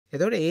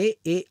එතකොට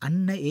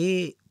අන්න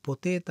ඒ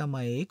පොතේ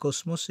තමයි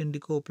කොස්මොස්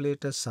ඉන්ඩිකෝ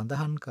ප්ලේටස්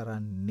සඳහන්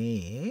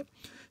කරන්නේ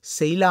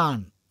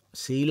සීලාන්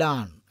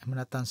එහෙම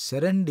නැත්නම්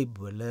සෙරෙන්ඩිබ්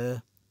වල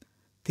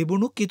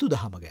තිබුණු කිතු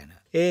දහම ගැන.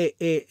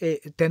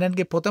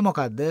 ටෙනන්ගේ පොත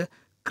මොකක්ද?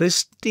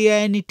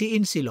 ක්‍රිස්ටියානිටි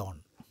ඉන් සිලෝන්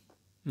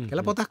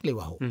කියලා පොතක්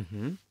ලිවහු.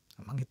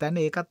 මං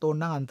හිතන්නේ ඒකත්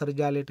ඕනනම්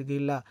අන්තර්ජාලයට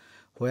ගිහිල්ලා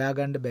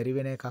හොයාගන්න බැරි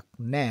වෙන එකක්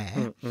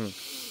නෑ.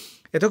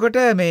 එතකොට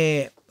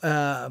මේ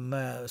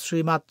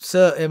ශ්‍රීමත්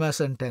සර්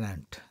එමර්සන්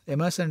ටෙනන්ට්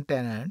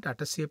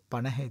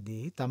 850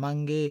 දී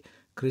තමන්ගේ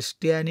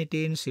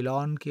ක්‍රිස්ටියානිටි ඉන්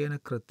සිලෝන් කියන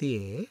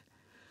කෘතියේ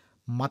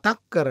මතක්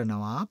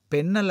කරනවා,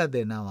 පෙන්නලා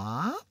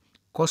දෙනවා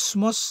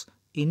කොස්මොස්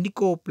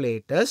ඉන්ඩිකෝ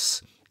ප්ලේටස්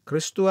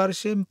ක්‍රිස්තු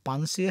වර්ෂයෙන්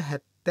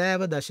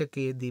 570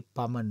 දශකයේදී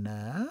පමණ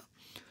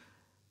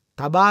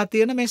තබා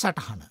තියෙන මේ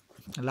සටහන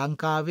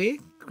ලංකාවේ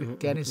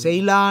කියන්නේ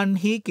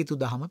සෙයිලාන්හි කිතු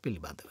දහම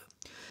පිළිබඳව.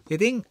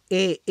 ඉතින්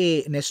ඒ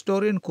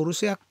නෙස්ටෝරියන්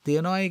කුරුසයක්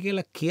තියෙනවායි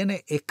කියලා කියන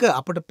එක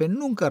අපට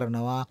පෙන්නුම්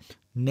කරනවා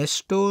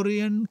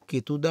නෙස්ටෝරියන්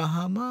කිතු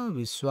දහම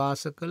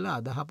විශ්වාස කළ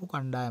අදහපු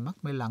කණ්ඩායමක්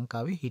මේ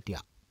ලංකාවේ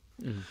හිටියා.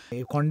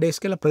 කොන්ඩේස්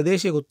කියලා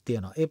ප්‍රදේශයකුත්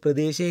තියෙනවා. ඒ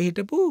ප්‍රදේශයේ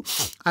හිටපු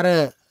අර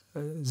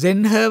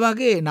සෙන්හ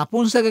වගේ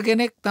නපුංසක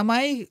කෙනෙක්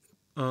තමයි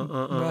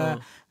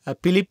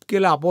පිලිප්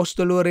කියලා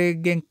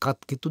අපෝස්තලුවරයෙක්ගෙන්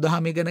කිතු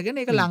දහම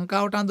ඉගෙනගෙන ඒක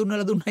ලංකාවට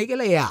හඳුන්වලා දුන්නයි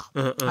කියලා එයා.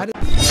 හරි.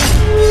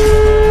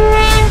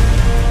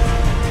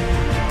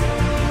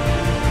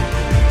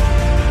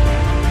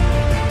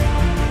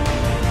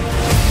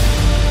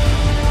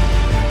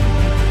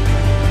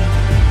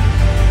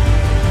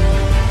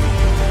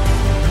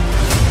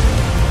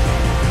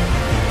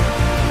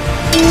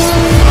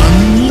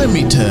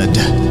 Unlimited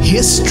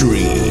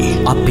History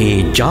අපේ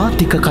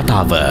ජාතික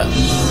කතාව.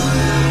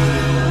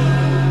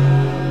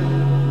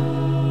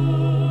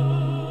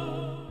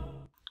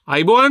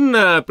 අයිබෝන්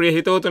ප්‍රිය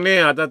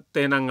හිතවතුනේ, අදත්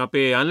එහෙනම්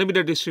අපේ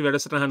අන්ලිමිටඩ් හිස්ටරි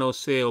වැඩසටහන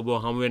ඔස්සේ ඔබ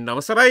හමු වෙන්න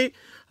අවසරයි.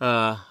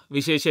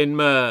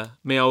 විශේෂයෙන්ම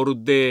මේ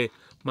අවුරුද්දේ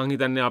මං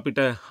හිතන්නේ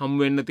අපිට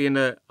හමු වෙන්න තියෙන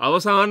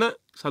අවසාන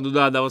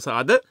සඳුදා දවස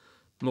අද.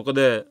 මොකද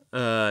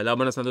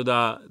ලබන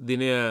සඳුදා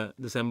දිනය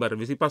දෙසැම්බර්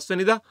 25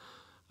 වෙනිදා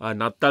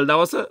නත්තල්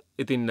දවස.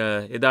 ඉතින්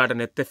එදාට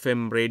Neth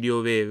FM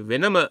රේඩියෝවේ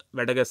වෙනම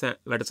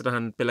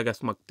වැඩසටහන්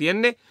පෙළගැස්මක්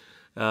තියෙන්නේ.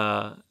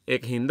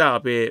 ඒක හින්දා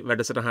අපේ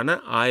වැඩසටහන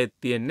ආයෙත්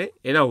තියෙන්නේ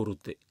එන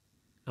අවුරුද්දේ.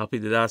 අපි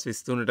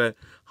 2023ට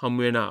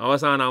හමු වෙන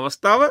අවසාන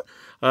අවස්ථාව.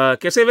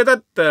 කෙසේ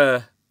වෙතත්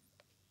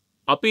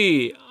අපි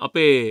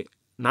අපේ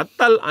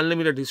නත්තල්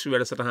අන්ලිමිටඩ් හිස්ටරි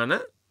වැඩසටහන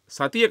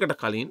සතියකට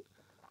කලින්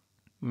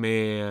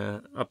මේ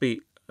අපි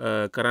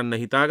කරන්න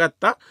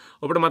හිතාගත්තා.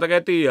 ඔබට මතක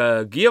ඇති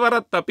ගිය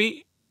වරත් අපි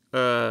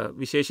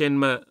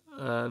විශේෂයෙන්ම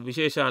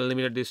විශේෂ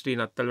අන්ලිමිටඩ් හිස්ටරි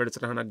නත්තල්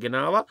වැඩසටහනක්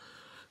ගෙනාවා.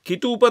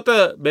 කිතුපත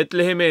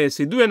බෙත්ලෙහෙමේ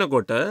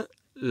සිදුවෙනකොට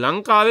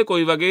ලංකාවේ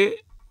කොයි වගේ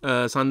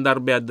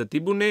සන්දර්භයක්ද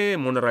තිබුණේ,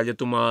 මොන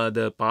රජතුමාද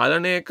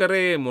පාලනය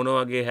කරේ, මොන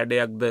වගේ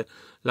හැඩයක්ද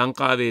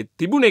ලංකාවේ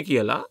තිබුණේ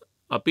කියලා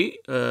අපි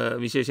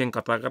විශේෂයෙන්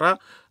කතා කරා.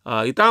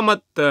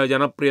 ඉතාමත්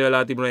ජනප්‍රිය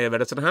වෙලා තිබුණ ඒ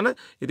වැඩසටහන.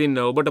 ඉතින්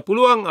ඔබට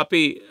පුළුවන්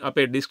අපි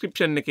අපේ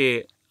ඩිස්ක්‍රිප්ෂන් එකේ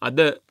අද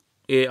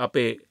ඒ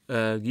අපේ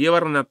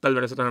ගියවර නත්තල්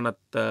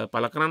වැඩසටහනත්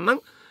පළ කරන්නම්.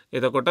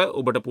 එතකොට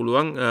ඔබට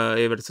පුළුවන්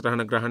ඒ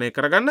වැඩසටහන ග්‍රහණය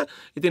කරගන්න.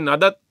 ඉතින්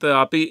අදත්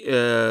අපි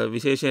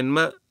විශේෂයෙන්ම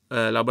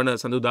ලබන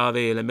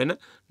සඳුදාවේ එළඹෙන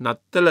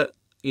නත්තල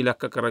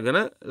ඉලක්ක කරගෙන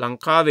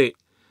ලංකාවේ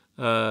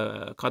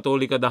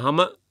කතෝලික දහම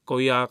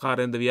කොයි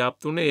ආකාරයෙන්ද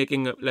ව්‍යාප්ත වුණේ,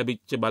 ඒකෙන්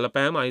ලැබිච්ච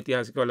බලපෑම,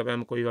 ඓතිහාසික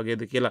බලපෑම කොයි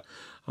වගේද කියලා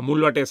මුල්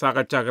වටේ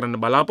සාකච්ඡා කරන්න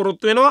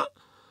බලාපොරොත්තු වෙනවා.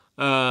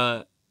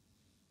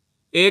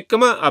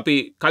 ඒකම අපි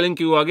කලින්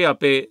කිව්වා වගේ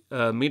අපේ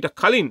මීට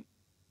කලින්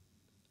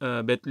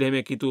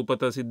බෙත්ලෙහෙමේ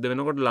කිතුපත සිද්ධ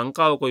වෙනකොට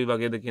ලංකාව කොයි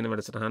වගේද කියන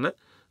වැඩසටහන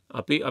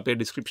අපි අපේ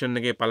ඩිස්ක්‍රිප්ෂන්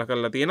එකේ පළ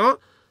කරලා තියෙනවා.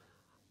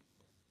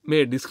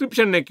 මේ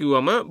ඩිස්ක්‍රිප්ෂන් එක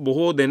කිව්වම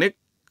බොහෝ දෙනෙක්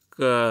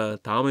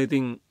තාම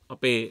ඉතින්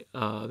අපේ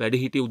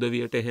වැඩිහිටි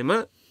උදවියට එහෙම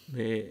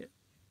මේ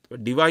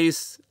ඩිවයිස්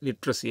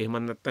ලිට්‍රසි එහෙම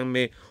නැත්නම්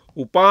මේ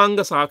උපාංග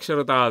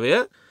සාක්ෂරතාවය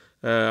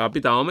අපි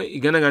තාම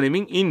ඉගෙන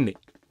ගනිමින් ඉන්නේ.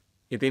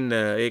 ඉතින්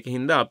ඒක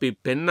හින්දා අපි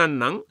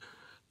පෙන්වන්නම්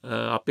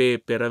අපේ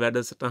පෙර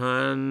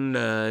වැඩසටහන්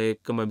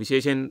එක්කම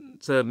විශේෂයෙන්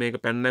මේක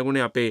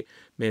පැන්නගුණේ අපේ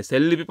මේ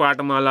සෙල්ලිපි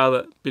පාඨමාලාව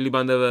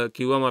පිළිබඳව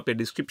කිව්වම අපේ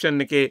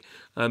ඩිස්ක්‍රිප්ෂන් එකේ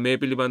මේ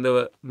පිළිබඳව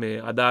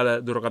මේ අදාළ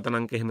දුරකථන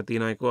අංක එහෙම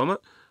තියෙනවා කිව්වම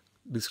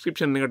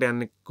ඩිස්ක්‍රිප්ෂන් එකට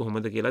යන්නේ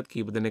කොහොමද කියලාත්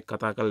කීප දෙනෙක්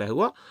කතා කරලා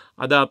ඇහුවා.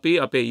 අද අපි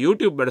අපේ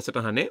YouTube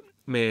වැඩසටහනේ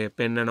මේ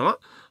පෙන්නනවා.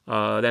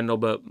 දැන්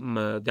ඔබ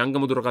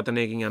ජංගම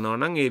දුරකථනයකින් යනවා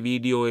නම් ඒ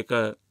වීඩියෝ එක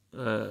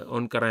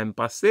ඔන් කරායින්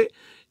පස්සේ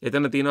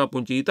එතන තියෙනවා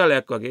පුංචි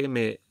ඊතලයක් වගේ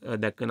මේ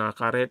දැක්වෙන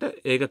ආකාරයට.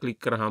 ඒක ක්ලික්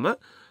කරාම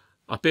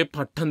අපේ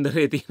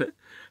පට්ටන්දරේ තියෙන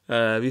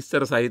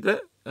විස්තර සහිත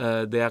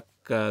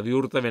දෙයක්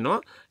විවෘත වෙනවා.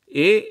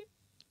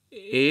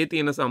 ඒ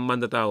තියෙන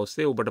සම්බන්ධතාව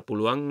ඔස්සේ ඔබට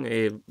පුළුවන්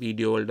ඒ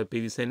වීඩියෝ වලට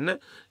පිවිසෙන්න.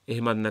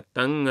 එහෙමත්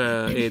නැත්නම්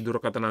ඒ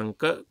දුරකථන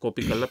අංක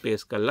කොපි කරලා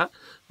පේස්ට් කරලා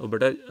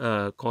ඔබට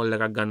කෝල්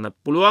එකක් ගන්නත්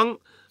පුළුවන්.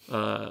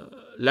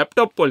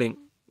 ලැප්ටොප් වලින්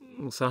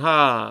සහ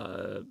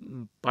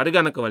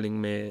පරිගණක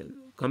වලින් මේ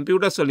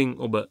කම්පියුටර්ස් වලින්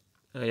ඔබ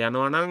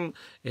යනවා නම්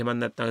එහෙමත්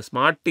නැත්නම්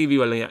ස්මාර්ට්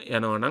ටීවී වල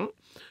යනවා නම්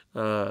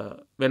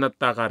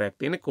වෙනත් ආකාරයක්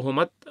තියෙන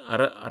කොහොමත්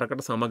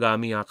අරකට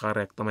සමගාමී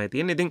ආකාරයක් තමයි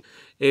තියෙන. ඉතින්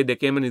ඒ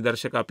දෙකේම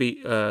නිදර්ශක අපි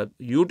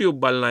YouTube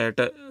බලන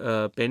අයට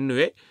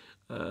පෙන්නුවේ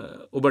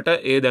ඔබට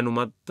ඒ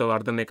දැනුමත්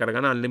වර්ධනය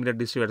කරගන්න අන්ලිමිටඩ්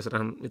ඩිස්ට්‍රික්ට්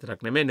වැඩසටහන්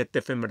විතරක් නෙමෙයි net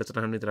fm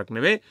වැඩසටහන් විතරක්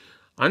නෙමෙයි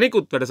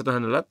අනිකුත්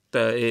වැඩසටහන්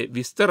වලත් ඒ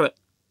විස්තර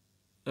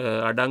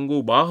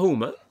අඩංගු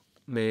බාහුවම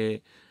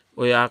මේ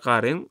ඔය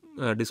ආකාරයෙන්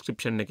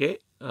ඩිස්ක්‍රිප්ෂන් එකේ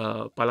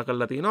පළ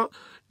කරලා තියෙනවා.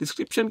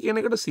 ඩිස්ක්‍රිප්ෂන් කියන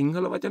එකට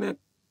සිංහල වචනයක්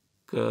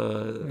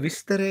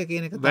විස්තරය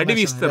කියන එක වැඩි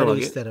විස්තර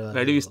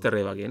වැඩි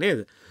විස්තරය වගේ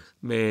නේද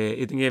මේ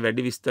ඉතින් ඒ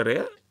වැඩි විස්තරය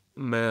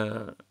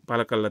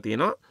පළ කරලා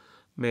තියෙනවා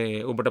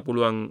මේ ඔබට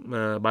පුළුවන්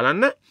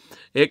බලන්න.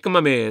 ඒකම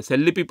මේ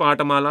සෙල්ලිපි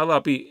පාඨමාලාව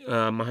අපි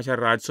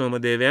මහාචාර්ය රාජ්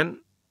සෝමදේවයන්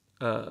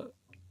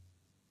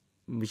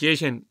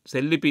විශේෂයෙන්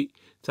සෙල්ලිපි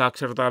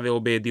සාක්ෂරතාවය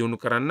ඔබේ දියුණු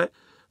කරන්න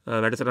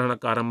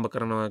වැඩසටහනක් ආරම්භ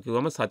කරනවා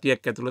කිව්වම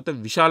සතියක් ඇතුළත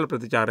විශාල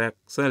ප්‍රතිචාරයක්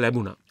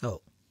ලැබුණා. ඔව්.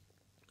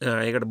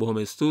 ඒකට බොහොම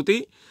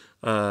ස්තුතියි.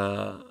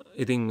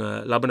 ඉතින්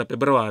ලබන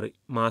පෙබරවාරි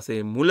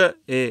මාසයේ මුල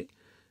ඒ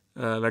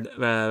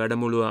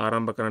වැඩමුළුව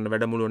ආරම්භ කරන්න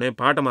වැඩමුළුවනේ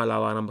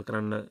පාඨමාලාව ආරම්භ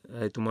කරන්න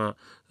එතුමා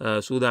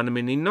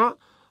සූදානමින් ඉන්නවා.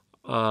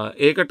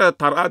 ඒකට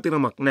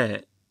තරාතිරමක්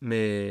නැහැ.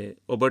 මේ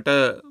ඔබට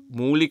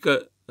මූලික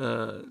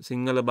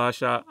සිංහල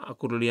භාෂා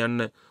අකුරු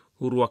ලියන්න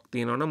හුරුවක්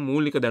තියෙනවා නම්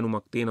මූලික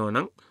දැනුමක් තියෙනවා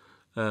නම්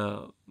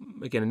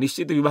ඒ කියන්නේ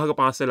නිශ්චිත විභාග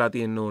පාස් වෙලා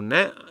තියෙන්න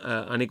ඕනේ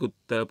නැහැ. අනිකුත්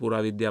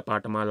පුරාවිද්‍යා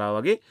පාඨමාලා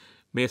වගේ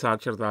මේ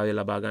සාක්ෂරතාවය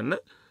ලබා ගන්න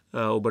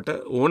ඔබට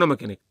ඕනම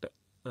කෙනෙක්ට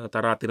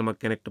තරාතිරමක්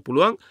කෙනෙක්ට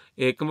පුළුවන්.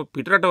 ඒකම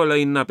පිටරටවල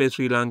ඉන්න අපේ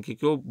ශ්‍රී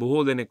ලාංකිකයෝ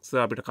බොහෝ දෙනෙක්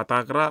අපිට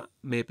කතා කරා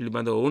මේ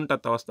පිළිබඳව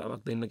ඔවුන්ටත්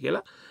අවස්ථාවක් දෙන්න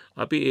කියලා.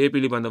 අපි ඒ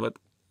පිළිබඳව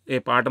ඒ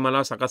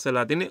පාඨමාලාව සකස්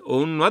වෙලා තින්නේ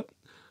ඔවුන්වත්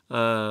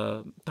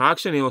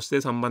තාක්ෂණයේ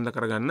ඔස්සේ සම්බන්ධ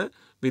කරගන්න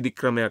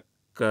විධික්‍රමයක්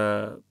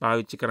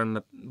පාවිච්චි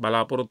කරන්න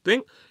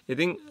බලාපොරොත්තුවෙන්.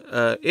 ඉතින්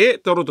ඒ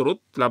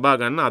තොරතුරුත් ලබා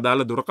ගන්න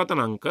අදාළ දුරකථන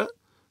අංක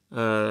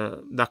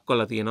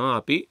දක්වලා තියෙනවා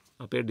අපි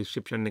අපේ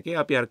ඩිස්ක්‍රිප්ෂන් එකේ.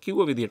 අපි අර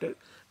කිව්ව විදිහට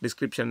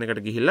ඩිස්ක්‍රිප්ෂන්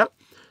එකට ගිහිල්ලා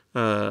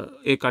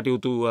ඒ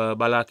කටයුතු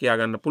බලා කියා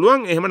ගන්න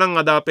පුළුවන්. එහෙමනම්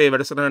අද අපේ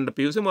වැඩසටහනට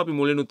පිවිසෙමු. අපි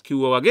මුලිනුත්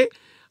කිව්වා වගේ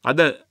අද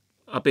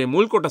අපේ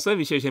මුල් කොටස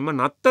විශේෂයෙන්ම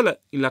නත්තල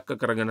ඉලක්ක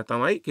කරගෙන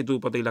තමයි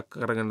කිතුපත ඉලක්ක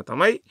කරගෙන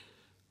තමයි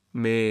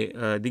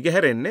මේ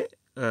දිගහැරෙන්නේ.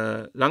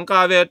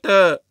 ලංකාවට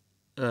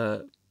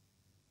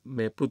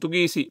මේ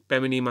පෘතුගීසි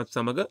පැමිණීමත්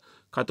සමග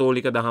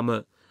කතෝලික දහම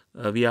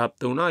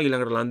ව්‍යාප්ත වුණා.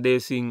 ඊළඟට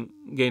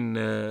ලන්දේසින්ගෙන්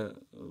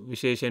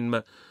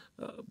විශේෂයෙන්ම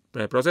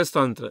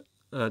ප්‍රොටෙස්ටන්ට්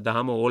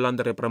දහම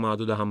ඕලන්දරේ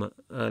ප්‍රමාදු දහම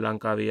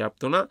ලංකාවේ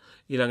ව්‍යාප්ත වුණා.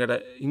 ඊළඟට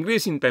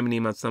ඉංග්‍රීසින්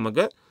පැමිණීමත්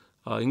සමග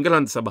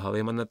ඉංගලන්ත සභාව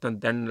එහෙම නැත්නම්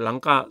දැන්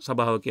ලංකා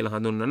සභාව කියලා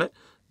හඳුන්වන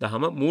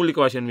දහම මූලික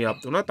වශයෙන්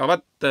ව්‍යාප්ත වුණා.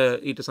 තවත්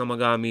ඊට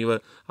සමගාමීව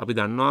අපි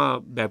දන්නවා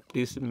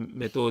බැප්ටිස්ට්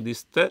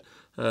මෙතෝදිස්ට්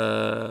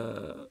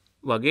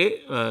වගේ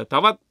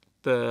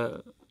තවත්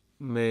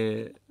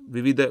මේ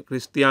විවිධ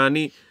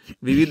ක්‍රිස්තියානි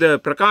විවිධ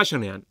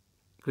ප්‍රකාශනයන්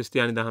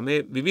ක්‍රිස්තියානි දහමේ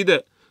විවිධ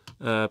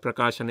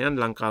ප්‍රකාශනයන්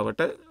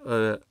ලංකාවට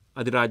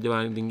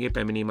අධිරාජ්‍යවාදීන්ගේ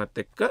පැමිණීමත්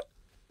එක්ක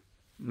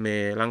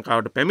මේ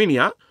ලංකාවට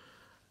පැමිණියා.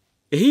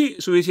 එහි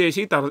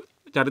සුවිශේෂී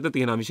චරිත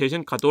තියෙනවා.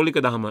 විශේෂයෙන් කතෝලික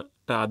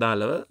දහමට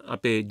අදාළව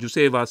අපේ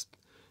ජුසේවස්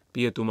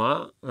පියතුමා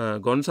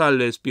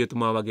ගොන්සාල්වෙස්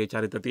පියතුමා වගේ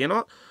චරිත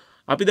තියෙනවා.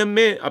 අපි දැන්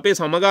මේ අපේ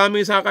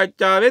සමගාමී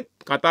සාකච්ඡාවෙත්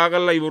කතා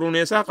කරලා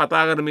ඉවරුනේ සහ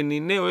කතා කරමින්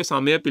ඉන්නේ ওই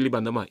සමය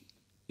පිළිබඳමයි.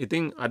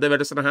 ඉතින් අද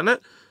වැඩසටහන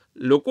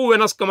ලොකු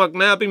වෙනස්කමක්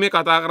නැහැ අපි මේ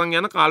කතා කරන්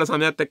යන කාල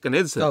සමයත් එක්ක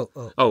නේද සර්?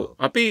 ඔව්.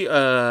 අපි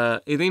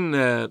ඉතින්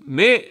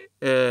මේ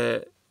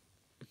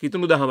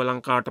කිතුණු දහම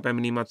ලංකාවට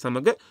පැමිණීමත්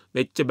සමග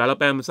වෙච්ච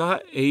බලපෑම සහ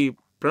එහි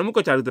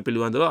ප්‍රමුඛ චරිත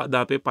පිළිබඳව අද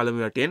අපේ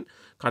පළමු වටෙන්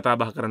කතා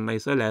බහ කරන්නයි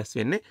සර් ලෑස්ති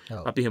වෙන්නේ.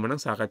 අපි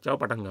එහෙමනම් සාකච්ඡාව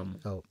පටන් ගමු.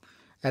 ඔව්.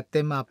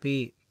 ඇත්තෙන්ම අපි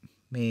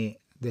මේ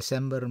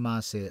දෙසැම්බර්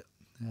මාසය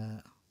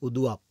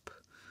උදුවප්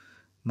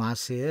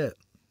මාසය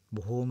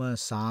බොහෝම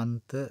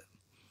සාන්ත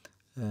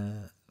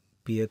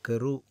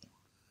පියකරු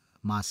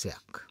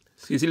මාසයක්.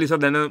 සිසිලස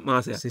දැනෙන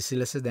මාසයක්.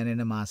 සිසිලස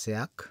දැනෙන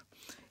මාසයක්.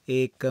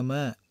 ඒකම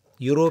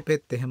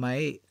යුරෝපෙත්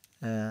එහෙමයි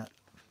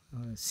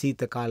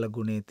සීතකාල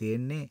ගුණේ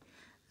තියෙන්නේ.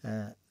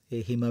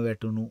 ඒ හිම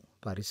වැටුණු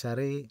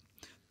පරිසරයේ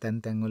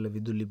තැන් තැන්වල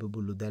විදුලි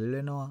බුබුලු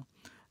දැල්වෙනවා.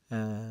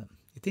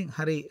 ඉතින්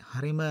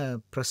හරිම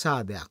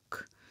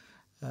ප්‍රසාදයක්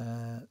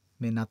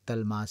මේ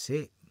නත්තල්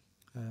මාසේ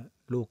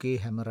ලෝකයේ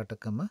හැම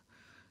රටකම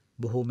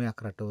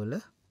බොහෝමයක් රටවල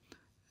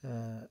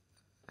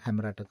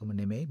හැම රටකම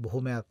නෙමෙයි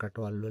බොහෝමයක්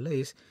රටවල් වල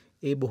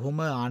ඒ බොහොම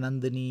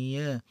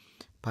ආනන්දනීය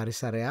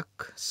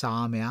පරිසරයක්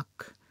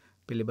සාමයක්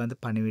පිළිබඳ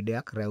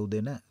පණිවිඩයක්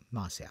රැව්දෙන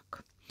මාසයක්.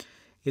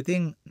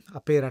 ඉතින්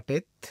අපේ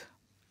රටෙත්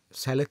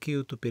සැලකිය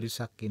යුතු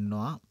පිරිසක්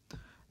ඉන්නවා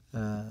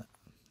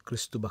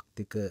ක්‍රිස්තු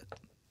භක්තික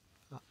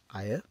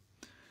අය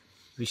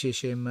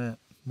විශේෂයෙන්ම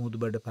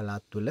මුහුදුබඩ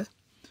පළාත්වල.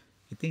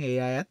 ඉතින් ඒ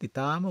අයත්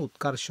ඉතාම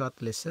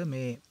උත්කර්ෂවත් ලෙස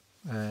මේ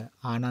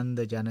ආනන්ද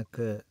ජනක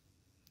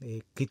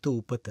කිතු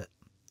උපත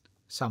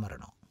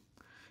සමරනවා.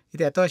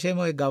 ඉතින් අත වශයෙන්ම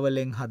ওই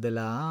ගවලෙන්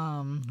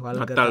හදලා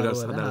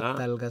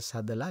වල්ගල් ගස්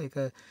හදලා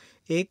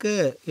ඒක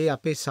ඒ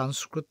අපේ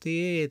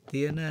සංස්කෘතියේ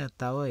තියෙන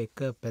තව එක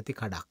පැති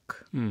කඩක්.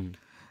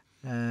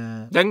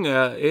 දැන්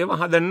ඒව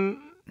හදන්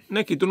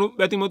නෑ කිතුුණු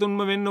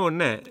බැතිමතුන්ම වෙන්න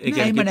ඔන්න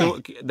එහෙම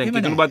නෑ.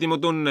 කිතුුණු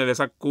බතිමතුන්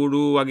වෙසක්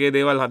කූඩු වගේ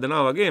දේවල්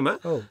හදනවා වගේම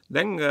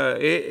දැන්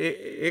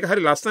ඒ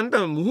හරි ලස්සන්ට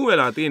මුහු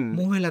වෙලා තින්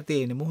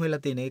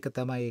මුහවෙලා තියෙන ඒක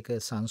තමයි ඒක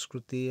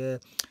සංස්කෘතිය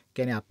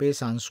කැන අපේ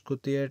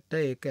සංස්කෘතියට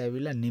ඒක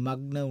ඇවිලා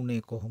නිමග්න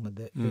වනේ කොහොමද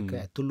ඒක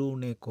ඇතුළු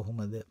වනේ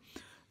කොහොමද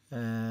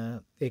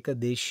ඒක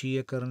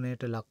දේශීය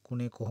කරණයට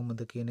ලක්වුණේ කොහොමද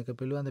කියන එක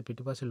පිළිබඳ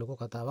පිටිපස්සේ ලොකු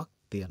කතාවක්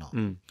තියෙනවා.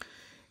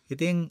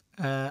 ඉතින්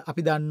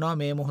අපි දන්නවා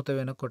මේ මොහොත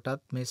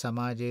වෙනකොටත් මේ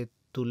සමාජය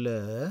තුළ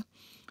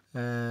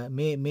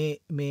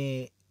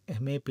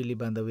මේ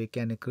පිළිබඳව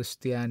කියන්නේ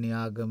ක්‍රිස්තියානි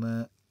ආගම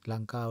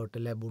ලංකාවට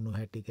ලැබුණු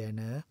හැටි ගැන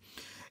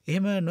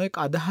එහෙම නොයෙක්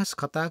අදහස්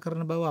කතා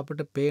කරන බව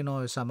අපට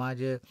පේනවා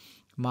සමාජ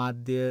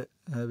මාධ්‍ය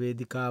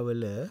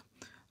වේදිකාවල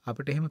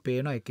අපට එහෙම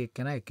පේනවා එක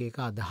එක්කෙනා එක එක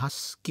අදහස්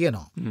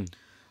කියනවා.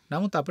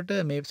 නමුත් අපට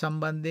මේ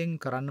සම්බන්ධයෙන්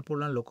කරන්න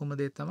පුළුවන් ලොකුම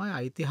දේ තමයි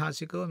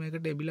ඓතිහාසිකව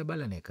මේකට එබිලා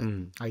බලන එක.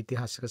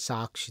 ඓතිහාසික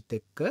සාක්ෂිත්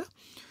එක්ක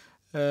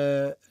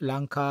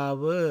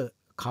ලංකාව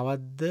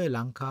කවද්ද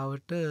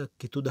ලංකාවට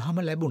කිතුදහම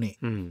ලැබුණේ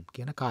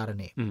කියන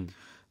කාරණේ.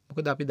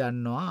 මොකද අපි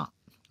දන්නවා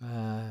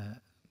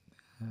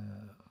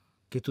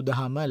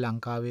කිතුදහම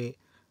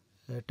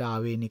ලංකාවේට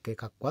ආවේනික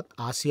එකක්වත්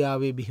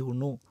ආසියාවේ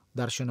බිහිවුණු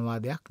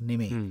දර්ශනවාදයක්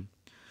නෙමෙයි.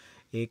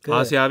 ඒක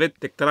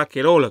ආසියාවෙත් එක්තරා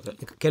කෙරෝලක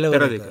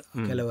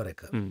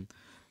කෙලවරක.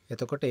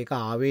 එතකොට ඒක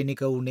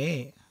ආවේනික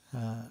වුණේ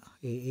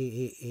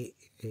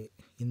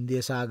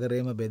ඉන්දිය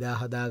සාගරයම බෙදා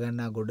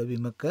හදාගන්නා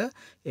ගොඩබිමක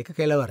එක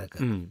කෙලවරක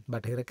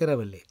බටහිර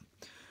කරවලේ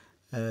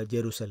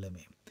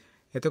ජෙරුසලමේ.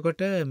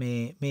 එතකොට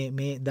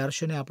මේ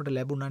දර්ශනය අපට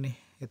ලැබුණනේ.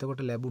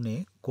 එතකොට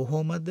ලැබුණේ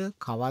කොහොමද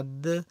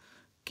කවද්ද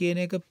කියන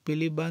එක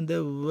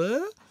පිළිබඳව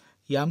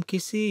යම්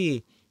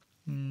කිසි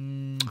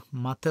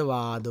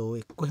මතවාදෝ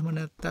එක්ක එහෙම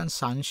නැත්තම්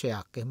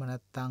සංශයක් එහෙම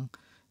නැත්තම්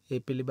ඒ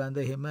පිළිබඳ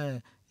එහෙම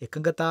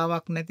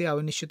එකඟතාවක් නැති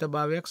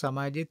අවිනිශ්චිතභාවයක්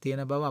සමාජයේ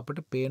තියෙන බව අපට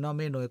පේනවා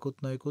මේ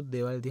නොයෙකුත්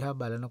දේවල් දිහා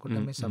බලනකොට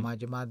මේ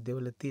සමාජ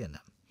මාධ්‍යවල තියෙන.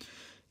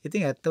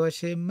 ඉතින් ඇත්ත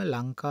වශයෙන්ම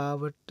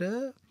ලංකාවට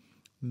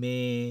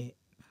මේ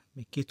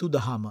කිතු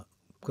දහම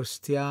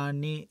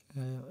ක්‍රිස්තියානි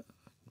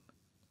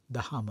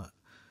දහම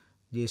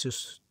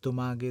ජේසුස්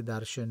තුමාගේ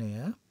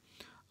දර්ශනය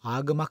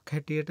ආගමක්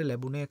හැටියට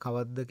ලැබුණේ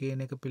කවද්ද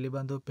කියන එක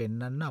පිළිබඳව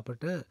පෙන්වන්න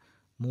අපට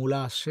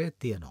මූලාශ්‍රය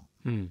තියෙනවා.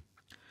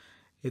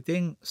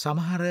 ඉතින්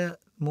සමහර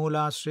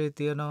මූලාශ්‍රය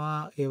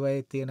තියෙනවා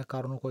ඒවයේ තියෙන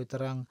කරුණු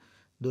කොයිතරම්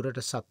දුරට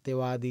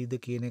සත්‍යවාදීද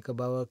කියන එක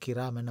බව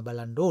කිරාමෙන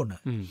බලන්න ඕන.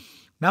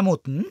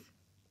 නමුත්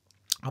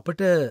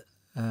අපට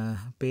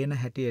පේන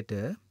හැටියට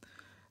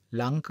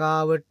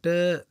ලංකාවට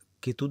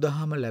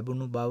කිතුදහම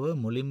ලැබුණු බව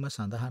මුලින්ම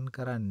සඳහන්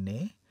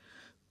කරන්නේ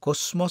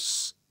කොස්මොස්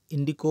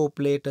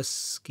ඉන්ඩිකෝප්ලේටස්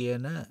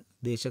කියන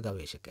දේශ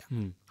ගවේශකයා.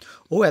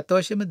 ඔහු ඇත්ත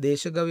වශයෙන්ම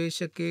දේශ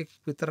ගවේෂකයෙක්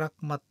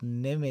විතරක්මත්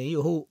නෙමෙයි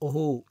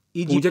ඔහු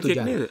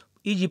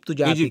ඊජිප්තු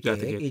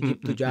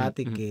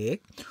ජාතිකයෙක්.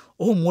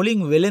 ඔහු මුලින්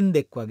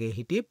වෙළෙන්දෙක් වගේ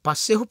හිටියේ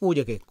පස්සේ ඔහු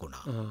පූජකයෙක්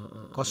වුණා.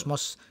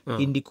 කොස්මොස්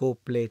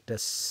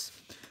ඉන්ඩිකෝප්ලේටස්.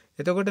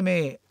 එතකොට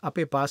මේ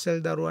අපේ පාසල්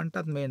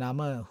දරුවන්ටත් මේ නම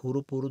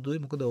හුරු පුරුදුයි.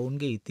 මොකද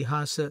ඔවුන්ගේ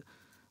ඉතිහාස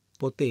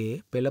පොතේ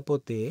පෙළ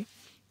පොතේ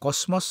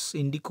කොස්මොස්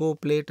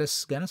ඉන්ඩිකෝප්ලේටස්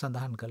ගැන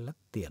සඳහන් කරලා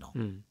තියෙනවා.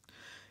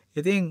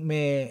 ඉතින්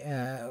මේ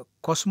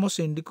කොස්මොස්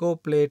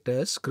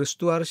ඉන්ඩිකෝප්ලේටස්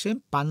ක්‍රිස්තු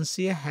වර්ෂයෙන්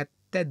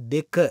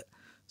 572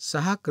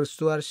 සහ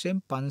ක්‍රිස්තු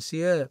වර්ෂයෙන්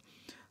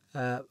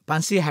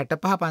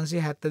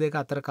 565-572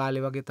 අතර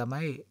කාලේ වගේ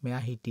තමයි මෙයා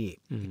හිටියේ.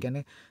 ඒ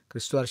කියන්නේ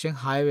ක්‍රිස්තු වර්ෂයෙන්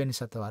 6 වෙනි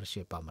සත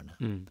වර්ෂයේ පමණ.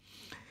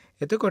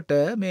 එතකොට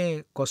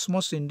මේ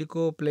කොස්මොස්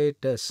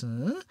ඉන්ඩිකෝප්ලේටස්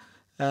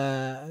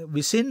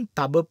විසින්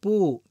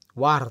තබපු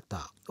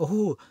වාර්තා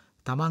ඔහු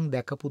තමන්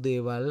දැකපු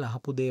දේවල්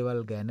අහපු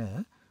දේවල් ගැන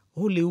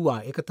ඔහු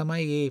ලිව්වා. ඒක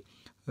තමයි ඒ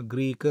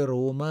ග්‍රීක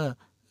රෝම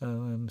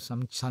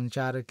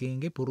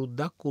සංචාරකයන්ගේ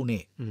පුරුද්දක්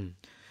වුණේ.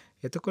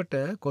 එතකොට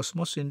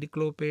කොස්මොස්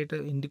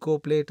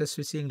ඉන්ඩිකෝප්ලේටස්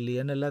විසින්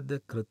ලියන ලද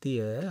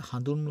කෘතිය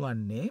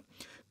හඳුන්වන්නේ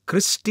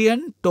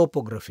ක්‍රිස්ටියන්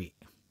ටෝපොග්‍රෆි.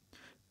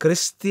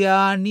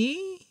 ක්‍රිස්තියානි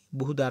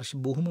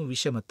බුහුම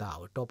විෂමතාව.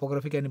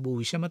 ටෝපොග්‍රෆි කියන්නේ බහු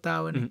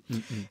විෂමතාවනේ.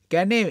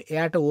 කියන්නේ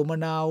එයාට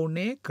උවමනා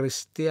වුණේ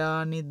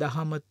ක්‍රිස්තියානි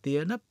දහම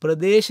තියෙන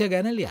ප්‍රදේශ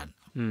ගැන ලියන්න.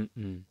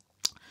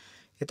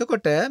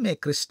 එතකොට මේ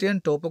ක්‍රිස්ටියන්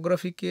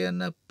ටෝපොග්‍රෆි කියන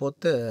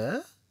පොත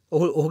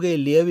ඔහුගේ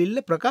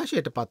ලියවිල්ල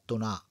ප්‍රකාශයට පත්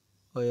වුණා.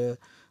 ඔය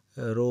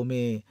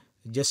රෝමේ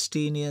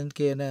ජස්ටීනියන්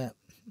කියන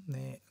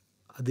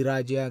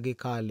අධිරාජයාගේ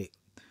කාලේ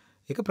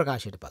ඒක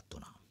ප්‍රකාශයට පත්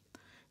වුණා.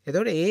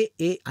 එතකොට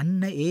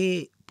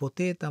ඒ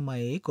පොතේ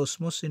තමයි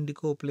කොස්මොස්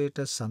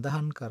ඉන්ඩිකෝප්ලේටස්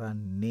සඳහන්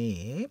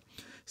කරන්නේ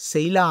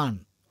සීලාන්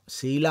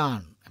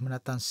එහෙම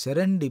නැත්නම්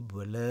සෙරෙන්ඩිබ්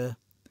වල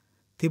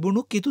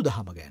තිබුණු කිතු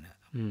දහම ගැන.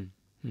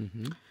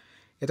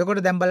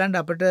 එතකොට දැන් බලන්න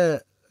අපිට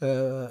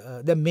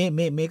දැන්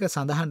මේක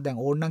සඳහන් දැන්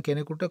ඕනනම්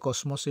කෙනෙකුට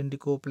කොස්මොස්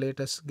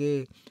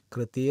ඉන්ඩිකෝප්ලේටස්ගේ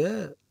කෘතිය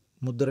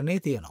මුද්‍රණේ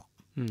තියෙනවා.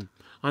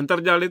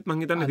 අන්තර්ජාලෙත් මං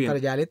හිතන්නේ තියෙනවා.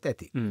 අන්තර්ජාලෙත්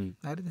ඇති.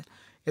 හරිද?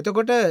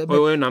 එතකොට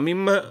ඔය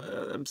නමින්ම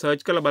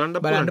සර්ච් කරලා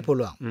බලන්න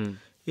පුළුවන්.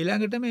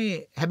 ඊළඟට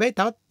මේ හැබැයි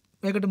තවත්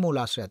මේකට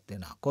මූලාශ්‍රයක්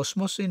තියෙනවා.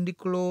 කොස්මොස්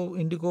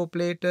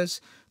ඉන්ඩිකෝප්ලේටස්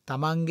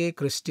තමන්ගේ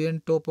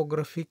ක්‍රිස්ටියන්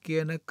ටෝපොග්‍රෆි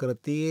කියන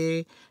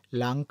කෘතියේ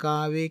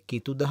ලංකාවේ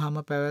කිතුදහම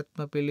පැවැත්ම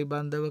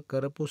පිළිබඳව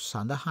කරපු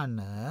සඳහන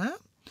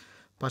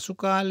පසු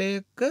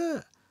කාලයක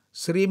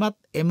ශ්‍රීමත්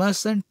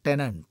එමර්සන්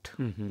ටෙනන්ට්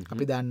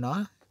අපි දන්නවා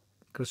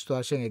ක්‍රිස්තු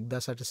වර්ෂයෙන්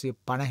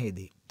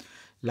 1850දී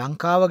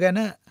ලංකාව ගැන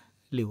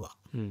ලිව්වා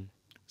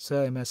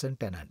සර් එමර්සන්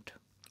ටෙනන්ට්.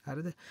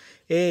 හරිද?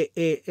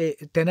 ඒ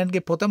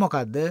ටෙනන්ට්ගේ පොත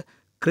මොකද්ද?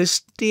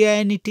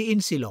 ක්‍රිස්ටියානිටි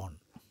ඉන් සිලෝන්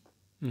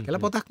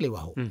කියලා පොතක්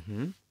ලිව්වා.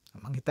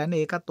 මම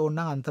හිතන්නේ ඒකත්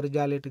ඕනනම්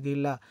අන්තර්ජාලයට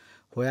ගිහිල්ලා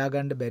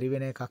හොයාගන්න බැරි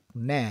වෙන එකක්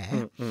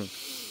නෑ.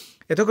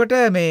 එතකොට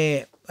මේ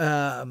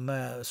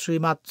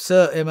ශ්‍රීමත්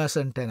සර්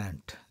එමර්සන්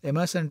ටෙනන්ට්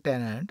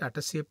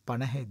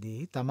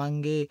 850දී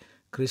තමන්ගේ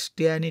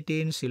ක්‍රිස්ටියානිටි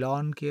ඉන්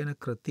සිලෝන් කියන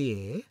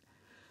කෘතියේ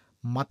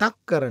මතක්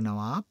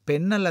කරනවා,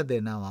 පෙන්නලා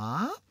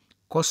දෙනවා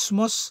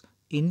කොස්මොස්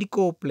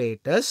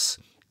ඉන්ඩිකෝප්ලේටස්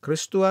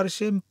ක්‍රිස්තු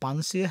වර්ෂයෙන්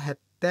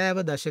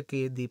 570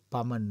 දශකයේදී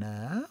පමණ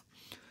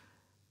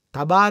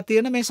තබා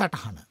තියෙන මේ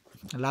සටහන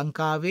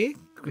ලංකාවේ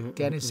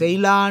කියන්නේ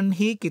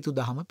සෙයිලාන්හි කිතු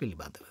දහම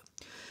පිළිබඳව.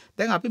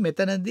 දැන් අපි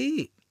මෙතනදී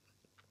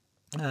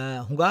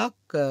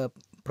හුඟක්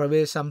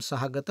ප්‍රවේශම්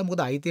සහගත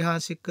මොකද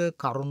ඓතිහාසික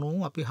කරුණු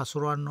අපි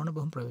හසුරවන්න ඕන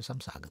බොහොම ප්‍රවේශම්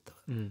සහගතව.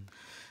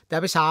 දැන්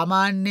අපි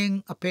සාමාන්‍යයෙන්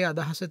අපේ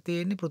අදහස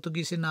තියෙන්නේ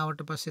පෘතුගීසින්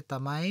ආවට පස්සේ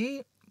තමයි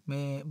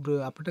මේ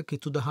අපිට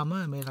කිතු දහම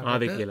මේ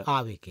රටට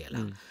ආවේ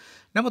කියලා.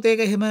 නමුත්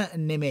ඒක එහෙම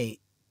නෙමෙයි.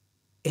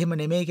 එහෙම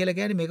නෙමෙයි කියලා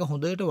කියන්නේ මේක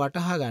හොඳට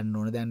වටහා ගන්න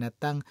ඕන. දැන්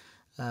නැත්තම්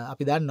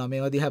අපි දන්නවා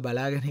මේවා දිහා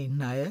බලාගෙන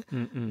ඉන්න අය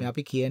මේ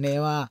අපි කියන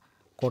ඒවා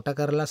කොට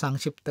කරලා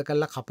සංක්ෂිප්ත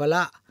කරලා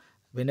කපලා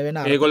වෙන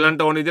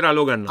ඒගොල්ලන්ට ඕන විදිහට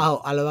අලව ගන්නවා. ඔව්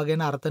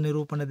අලවගෙන අර්ථ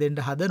නිරූපණ දෙන්න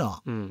හදනවා.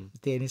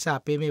 ඒ නිසා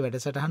අපේ මේ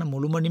වැඩසටහන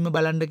මුළුමනින්ම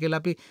බලන්න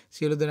කියලා අපි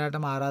සියලු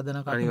දෙනාටම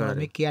ආරාධනා කරනවා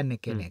මේ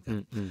කියන්නේ කෙනෙක්.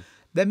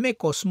 දැන් මේ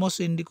කොස්මොස්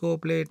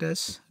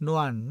ඉන්ඩිකෝප්ලේටස්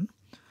නුවන්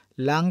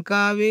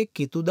ලංකාවේ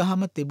කිතු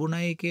දහම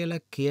තිබුණයි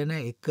කියලා කියන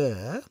එක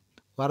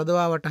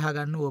වරදවා වටහා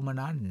ගන්න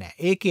උවමනා නැහැ.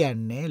 ඒ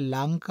කියන්නේ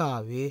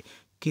ලංකාවේ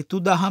කිතු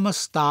දහම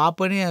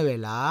ස්ථාපනය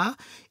වෙලා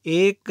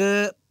ඒක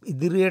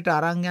ඉදිරියට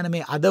අරන් යන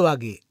මේ අද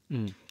වගේ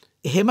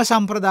එහෙම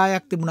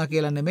සම්ප්‍රදායක් තිබුණා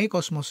කියලා නෙමෙයි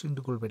කොස්මොස්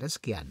ඉන්ඩිකෝප්ලේටස්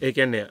කියන්නේ. ඒ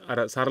කියන්නේ අර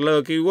සරලව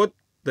කිව්වොත්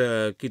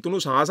කිතුණු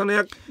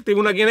ශාසනයක්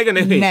තිබුණා කියන එක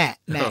නෙමෙයි.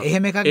 නෑ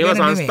එහෙම එකක් නෙමෙයි. ඒවා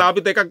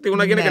සංස්ථාපිත එකක්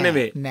තිබුණා කියන එක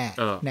නෙමෙයි.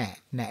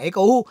 නෑ. ඒක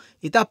ඔහු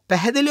ඉතා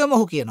පැහැදිලිවම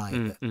ඔහු කියනවා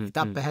ඒක.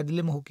 ඉතා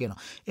පැහැදිලිවම ඔහු කියනවා.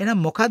 එහෙනම්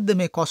මොකද්ද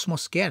මේ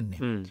කොස්මොස්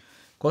කියන්නේ?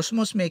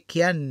 කොස්මොස් මේ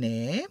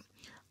කියන්නේ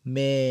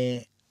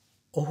මේ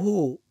ඔහු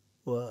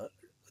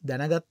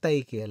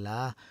දැනගත්තයි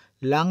කියලා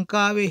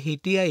ලංකාවේ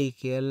හිටියයි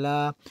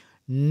කියලා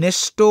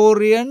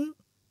නෙස්ටෝරියන්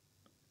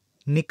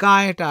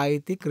නිකායට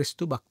අයිති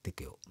ක්‍රිස්තු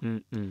භක්තිකයෝ.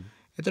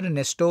 එතකොට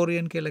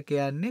නෙස්ටෝරියන් කියලා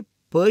කියන්නේ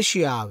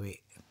පර්ෂියාවේ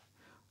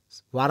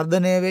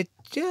වර්ධනය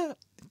වෙච්ච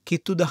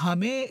කිතු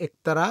දහමේ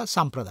එක්තරා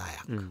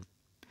සම්ප්‍රදායක්.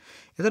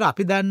 එතකොට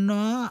අපි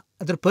දන්නවා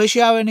එතකොට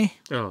පර්ෂියාවනේ.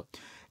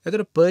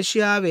 එතකොට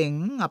පර්ෂියාවෙන්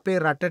අපේ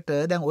රටට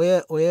දැන්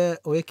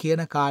ඔය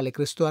කියන කාලේ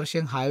ක්‍රිස්තු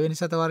වර්ෂයෙන් 6 වෙනි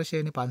සත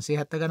වර්ෂයේනේ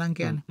 570 ගණන්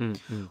කියන්නේ.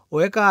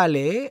 ඔය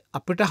කාලේ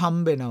අපිට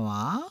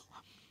හම්බෙනවා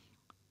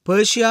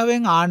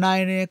පර්ෂියාවෙන්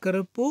ආනයනය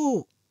කරපු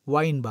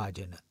වයින්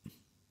භාජන.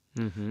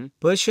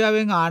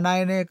 පර්ෂියාවෙන්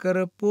ආනයනය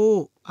කරපු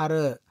අර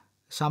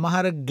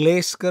සමහර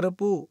ග්ලේස්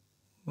කරපු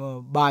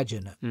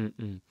භාජන.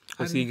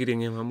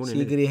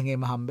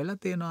 සීගිරියෙන් හම්බෙලා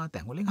තියෙනවා,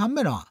 තැන් වලින්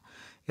හම්බෙනවා.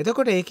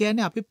 එතකොට ඒ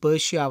කියන්නේ අපි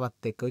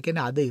පර්ෂියාවත් එක්ක, ඒ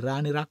කියන්නේ අද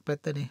ඉරාන් ඉරාක්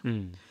පැත්තනේ.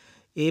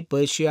 ඒ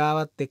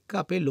පර්ෂියාවත් එක්ක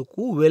අපේ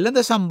ලොකු වෙළඳ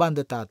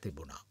සම්බන්ධතා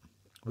තිබුණා.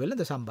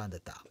 වෙළඳ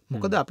සම්බන්ධතා.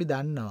 මොකද අපි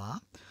දන්නවා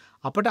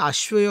අපට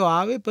අශ්වයෝ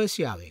ආවේ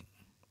පර්ෂියාවෙන්.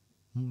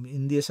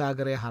 ඉන්දිය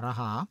සාගරය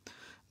හරහා.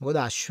 මොකද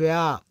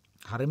අශ්වයා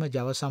හරිම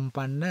ජව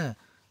සම්පන්න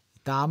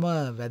ඉතාම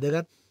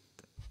වැදගත්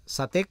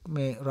සතෙක්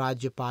මේ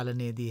රාජ්‍ය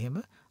පාලනයේදී එහෙම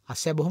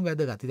අස්සය බොහොම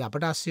වැදගත්. ඉතින්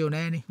අපට අස්සයෝ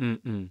නැහැනේ.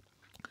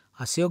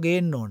 අස්සයෝ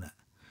ගේන්න ඕන.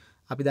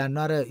 අපි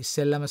දන්නවා අර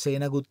ඉස්සෙල්ලම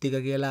සේනගුත්තික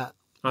කියලා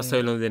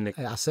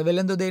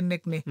අස්සවෙළඳ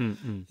දෙන්නෙක්නේ.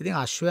 ඉතින්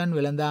අශ්වයන්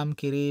වෙළඳාම්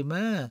කිරීම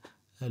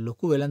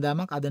ලොකු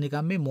වෙළඳාමක්. අද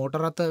නිකන් මේ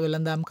මෝටර රථ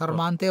වෙළඳාම්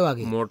කර්මාන්තය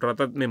වගේ. මෝටර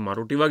රථත් මේ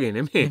මරුටි වගේ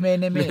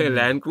නෙමෙයි.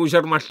 ලෑන්ඩ්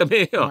ක්‍රූසර්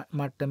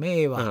මට්ටමේ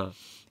ඒවා.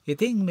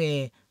 ඉතින් මේ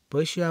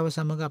පර්ෂියාව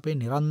සමග අපේ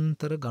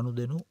නිරන්තර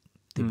ගනුදෙනු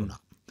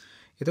තිබුණා.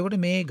 එතකොට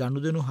මේ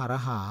ගනුදෙනු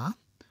හරහා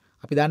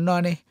අපි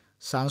දන්නවානේ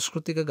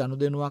සංස්කෘතික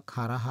ගනුදෙනුවක්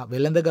හරහා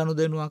වෙළඳ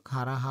ගනුදෙනුවක්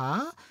හරහා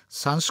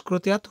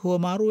සංස්කෘතියත්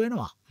හුවමාරු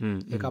වෙනවා.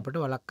 ඒක අපිට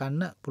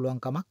වළක්වන්න පුළුවන්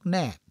කමක්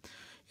නැහැ.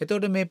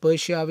 එතකොට මේ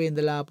පර්ෂියාවේ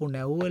ඉඳලා ආපු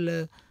නැව්වල,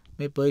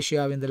 මේ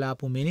පර්ෂියාවේ ඉඳලා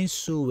ආපු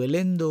මිනිස්සු,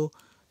 වෙළෙන්දෝ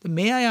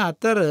මේ අය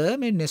අතර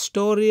මේ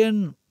නෙස්ටෝරියන්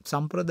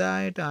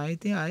සම්ප්‍රදායට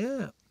අයිති අය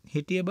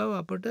හිටිය බව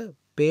අපට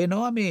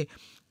පේනවා මේ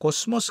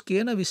කොස්මොස්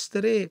කියන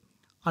විස්තරේ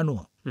අනුව.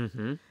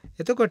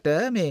 එතකොට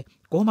මේ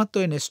කොහොමත්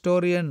ඔය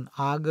නෙස්ටෝරියන්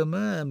ආගම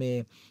මේ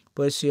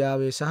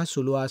පර්ෂියාවේ සහ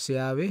සුළු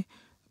ආසියාවේ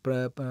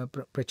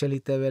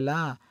ප්‍රචලිත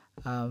වෙලා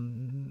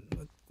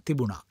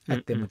තිබුණා.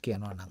 ඇත්තෙම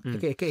කියනවා නම්.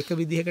 එක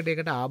විදිහකට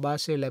ඒකට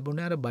ආభాසය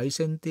ලැබුණේ අර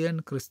බයිසන්තියන්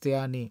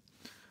ක්‍රිස්තියානි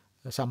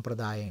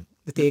සම්ප්‍රදායෙන්.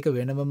 ඉතින් ඒක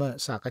වෙනමම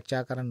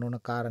සාකච්ඡා කරන්න ඕන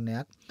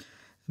කාරණයක්.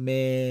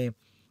 මේ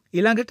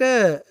ඊළඟට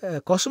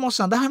කොස්මොස්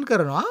සඳහන්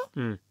කරනවා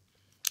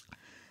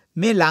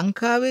මේ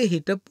ලංකාවේ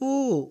හිටපු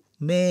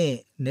මේ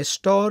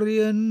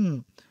නෙස්ටෝරියන්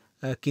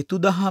කිතු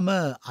දහම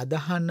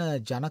අදහන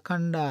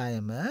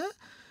ජනකණ්ඩායම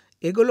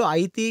ඒගොල්ලෝ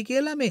අයිති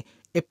කියලා මේ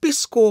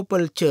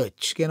එපිස්කෝපල්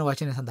චර්ච් කියන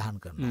වචනේ සඳහන්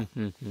කරනවා.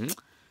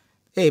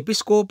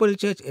 එපිස්කෝපල්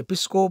චර්ච්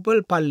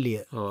එපිස්කෝපල්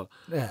පල්ලිය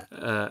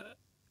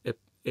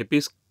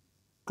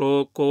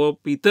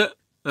එපිස්කෝපිත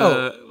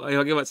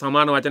ඔයගේ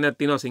සමාන වචනයක්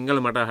තිනවා සිංහල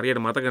මට හරියට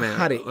මතකන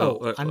හරි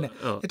අන්න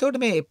එතකොට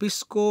මේ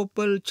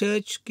එපිස්කෝපල්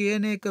චර්ච්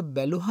කියන එක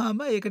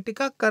බැලුහම ඒක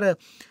ටිකක් අර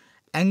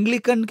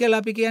ඇංගලිකන් කියලා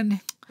අපි කියන්නේ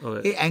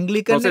ඒ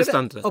ඇංගලිකන්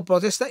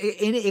ප්‍රොසෙස්ට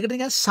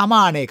ඒකට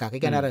සමාන එකක්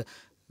ගැන අර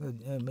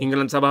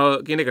ඉංගලන්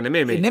සභාව කියන එක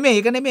නෙමේ නෙමේ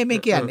ඒක නෙමේ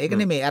මේ කියන්නේ ඒක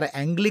නෙමේ අර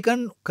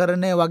ඇංගලිකන්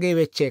කරන වගේ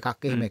වෙච්ච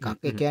එකක් එහෙම එකක්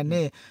ඒ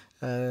කියන්නේ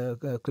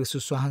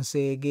ක්‍රිස්තුස්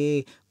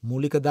වහන්සේගේ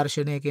මූලික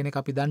දර්ශනය කියන එක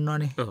අපි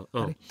දන්නවනේ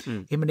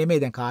එහෙම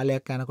නෙමෙයි දැන්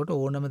කාලයක් යනකොට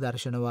ඕනම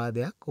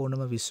දර්ශනවාදයක්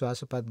ඕනම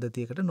විශ්වාස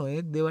පද්ධතියකට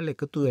නොයෙක් දේවල්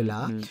එකතු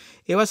වෙලා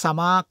ඒවා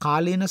සමා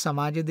කාලීන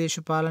සමාජ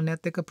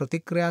දේශපාලනයත් එක්ක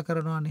ප්‍රතික්‍රියා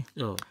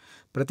කරනවානේ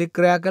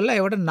ප්‍රතික්‍රියා කරලා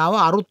ඒවට නව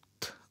අරුත්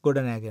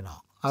ගොඩනැගෙනවා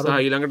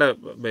ඊළඟට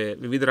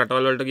විධ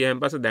රටවල්ලට ගියන්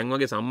පස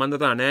දැන්වගේ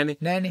සම්බන්ධතා නෑන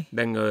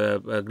දැන්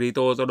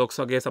ග්‍රීතෝසොඩොක්ස්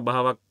වගේ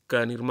සභාවක්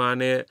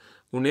නිර්මාණය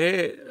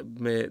උනේ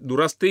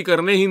දුරස්ථී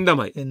කරණය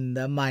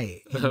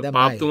හින්දමයි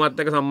පාපතුමත්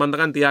එක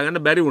සම්බන්ධකන් තියාගන්න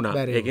බැරි වුණා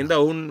ඒකින්ද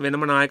ඔවුන්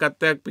වෙනම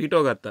නායකත්වයක්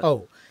පිටෝ ගත්තා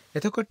ඔව්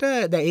එතකොට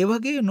ද ඒ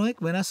වගේ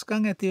නොෙක්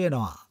වෙනස්කං ඇති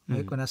වෙනවා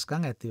නොෙක්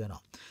වෙනස්කං ඇති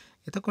වෙනවා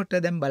එතකොට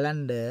දැම්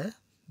බලන්ඩ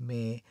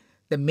මේ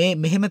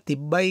මෙහෙම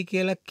තිබ්බයි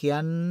කියලා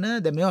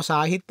කියන්න ද මෙ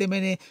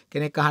සාහිත්‍යමන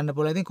කෙනෙක් අහන්න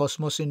පොලති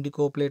කොස්මොස්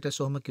ඉන්ඩිකෝපලේට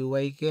සොහම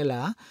කිව්වයි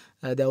කියලා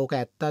දැවක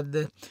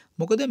ඇත්තත්ද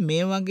මොකද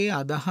මේ වගේ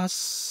අදහස්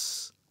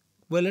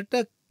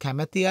වලට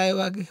කැමති අය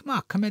වගේම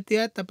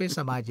අකමැතියත් අපේ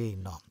සමාජය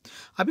ඉන්නවා.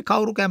 අපි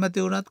කවුරු කැමති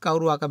වුණත්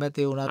කවුරු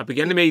අකමැති වුණත් අපි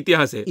කියන්නේ මේ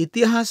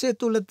ඉතිහාසය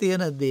තුළ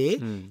තියෙන දේ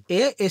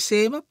එය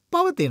එසේම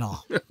පවතිනවා.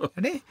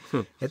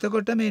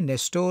 එතකොට මේ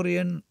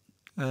නෙස්ටෝරියන්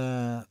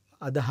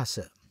අදහස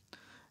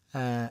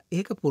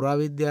ඒක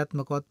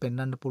පුරාවිද්‍යාත්මකවත්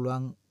පෙන්වන්න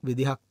පුළුවන්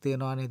විදිහක්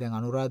තියෙනවානේ. දැන්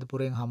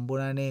අනුරාධපුරයෙන්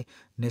හම්බුණානේ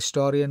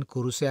නෙස්ටෝරියන්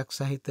කුරුසයක්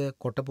සහිත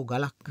කොටපු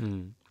ගලක්.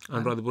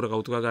 අනුරාධපුර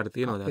කෞතුකාගාරය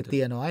තියෙනවා.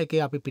 තියෙනවා.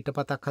 ඒකේ අපි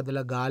පිටපතක්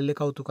හදලා ගාල්ලේ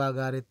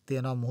කෞතුකාගාරෙත්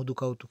තියෙනවා, මුහුදු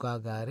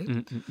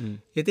කෞතුකාගාරේ.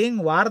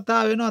 ඉතින්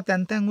වාර්තා වෙනවා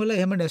තැන් තැන් වල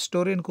එහෙම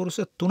නෙස්ටෝරියන් කුරුස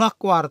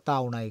 3ක්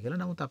වාර්තා වුණයි කියලා.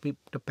 නමුත් අපිට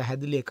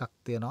පැහැදිලි එකක්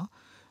තියෙනවා.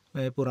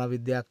 මේ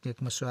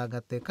පුරාවිද්‍යාඥයෙක්ම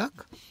සොයාගත් එකක්.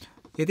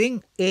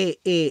 ඉතින්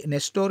ඒ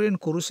නෙස්ටෝරියන්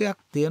කුරුසයක්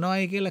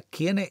තියෙනවායි කියලා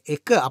කියන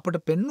එක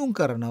අපට පෙන්නුම්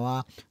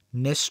කරනවා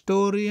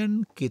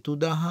නෙස්ටෝරියන්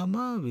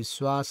කිතුදහම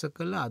විශ්වාස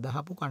කළ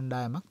අදහපු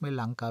කණ්ඩායමක් මේ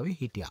ලංකාවේ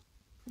හිටියා.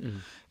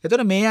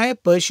 එතකොට මේ අය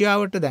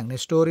පර්ෂියාවට දැන්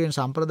නෙස්ටෝරියන්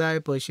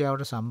සම්ප්‍රදාය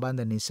පර්ෂියාවට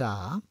සම්බන්ධ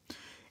නිසා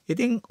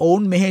ඉතින්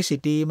ඔවුන් මෙහි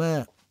සිටීම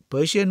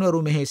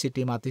පර්ෂියන්වරු මෙහි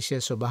සිටීම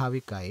අතිශය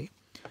ස්වභාවිකයි.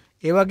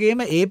 ඒ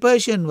වගේම ඒ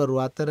පර්ෂියන්වරු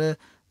අතර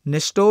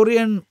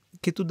නෙස්ටෝරියන්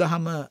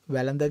කිතුදහම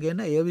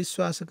වැළඳගෙන එය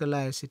විශ්වාස කළ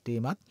අය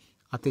සිටීමත්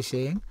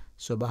අතිශයෙන්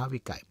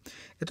ස්වභාවිකයි.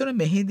 එතකොට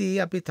මෙහිදී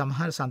අපි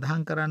තමහර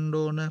සඳහන් කරන්න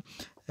ඕන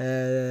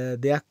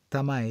දෙයක්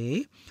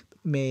තමයි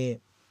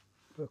මේ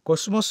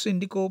කොස්මොස්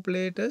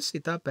ඉන්ඩිකෝපලේටර්ස්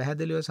ඉතා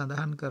පැහැදිලිව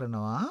සඳහන්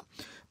කරනවා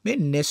මේ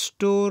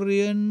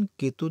නෙස්ටෝරියන්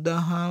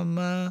කිතුදහම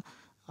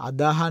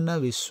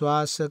අදහන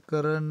විශ්වාස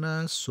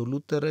කරන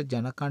සුළුතර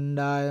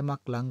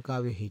ජනකණ්ඩායමක්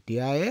ලංකාවේ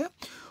හිටිය අය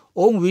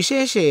ඔවුන්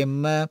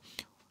විශේෂයෙන්ම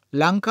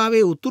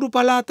ලංකාවේ උතුරු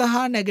පළාත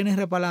හා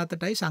නැගෙනහිර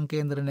පළාතටයි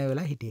සංකේන්ද්‍රණය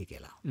වෙලා හිටියේ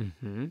කියලා.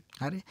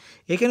 හරි.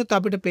 ඒකෙනුත්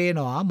අපිට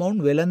පේනවා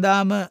මොවුන්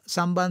වෙළඳාම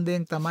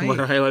සම්බන්ධයෙන් තමයි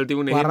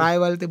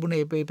වරායවල්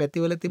තිබුණේ මේ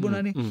පැතිවල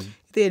තිබුණානේ.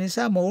 ඉතින් ඒ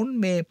නිසා මොවුන්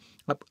මේ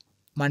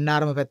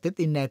මන්නාරම පැත්තෙත්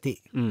ඉන්න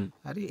ඇති.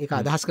 හරි. ඒක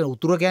අදහස් කරන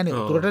උතුර කියන්නේ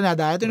උතුරටනේ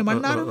අදායතනේ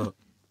මන්නාරම.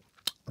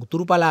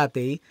 උතුරු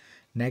පළාතේ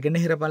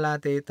නැගෙනහිර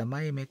පළාතේ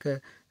තමයි මේක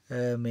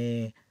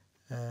මේ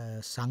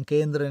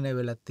සංකේන්ද්‍රණය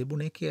වෙලා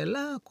තිබුණේ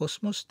කියලා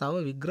කොස්මොස්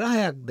තව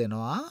විග්‍රහයක්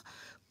දෙනවා.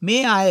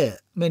 මේ අය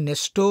මේ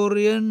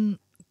නෙස්ටෝරියන්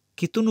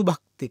කිතුුණු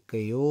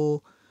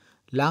භක්තිකයෝ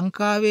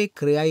ලංකාවේ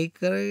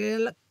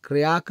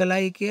ක්‍රියා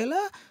කළයි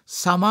කියලා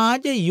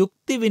සමාජ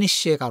යුක්ති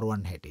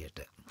විනිශ්චයකරුවන්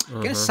හැටියට.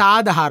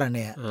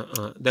 සාධහරණය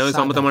දැව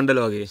සමත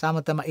මණ්ඩල වගේ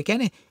සමතම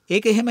එකැන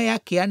ඒක එහෙම යා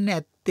කියන්න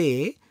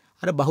ඇත්තේ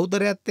අර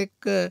බහුතරයත්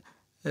එක්ක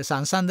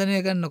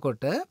සංසන්ධනය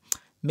කරන්නකොට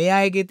මේ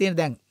අයගේ තියෙන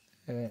දැන්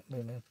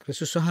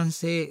ක්‍රිස්තුස්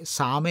වහන්සේ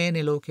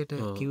සාමයනේ ලෝකෙට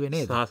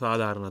කිව්වේ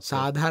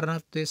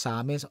සාධාරණත්වයේ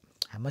සාමය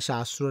හැම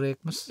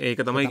ශාස්ත්‍රවරයෙක්ම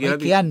ඒක තමයි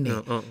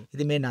කියන්නේ.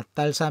 ඉතින් මේ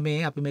නත්තල්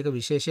සමයේ අපි මේක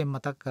විශේෂයෙන්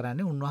මතක්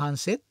කරන්නේ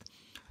උන්වහන්සේත්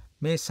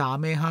මේ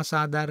සාමය හා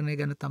සාධාරණය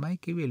ගැන තමයි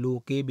කිව්වේ.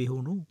 ලෝකේ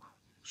බිහුණු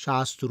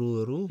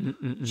ශාස්ත්‍රවරු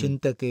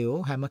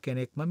චින්තකයෝ හැම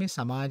කෙනෙක්ම මේ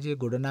සමාජය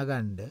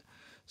ගොඩනගන්න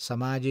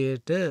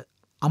සමාජයට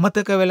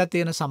අමතක වෙලා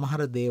තියෙන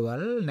සමහර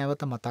දේවල්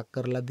නැවත මතක්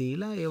කරලා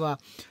දීලා ඒවා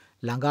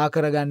ළඟා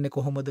කරගන්නේ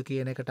කොහොමද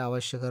කියන එකට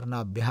අවශ්‍ය කරන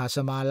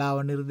අභ්‍යාස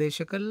මාලාව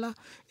නිර්දේශ කළා.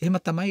 එහෙම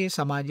තමයි මේ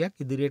සමාජයක්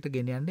ඉදිරියට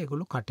ගෙනියන්න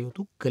ඒගොල්ලෝ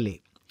කටයුතු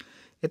කළේ.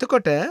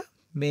 එතකොට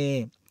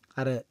මේ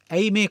අර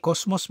ඇයි මේ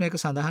කොස්මොස් මේක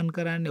සඳහන්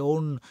කරන්නේ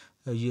ඔවුන්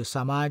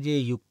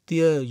සමාජයේ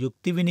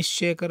යුක්ති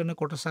විනිශ්චය කරන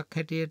කොටසක්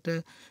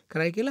හැටියට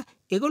කරයි කියලා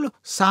ඒගොල්ලෝ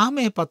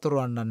සාමය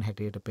පතුරවන්නන්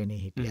හැටියට පෙනී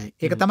හිටියයි.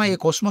 ඒක තමයි මේ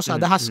කොස්මොස්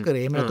අදහස්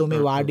කරේ. එහෙම නැතු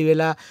මේ වාඩි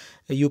වෙලා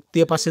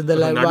යුක්තිය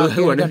පසෙදලා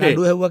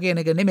නඩු හැව්වා කියන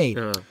එක නෙමෙයි.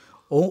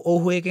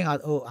 ඔහු එකෙන්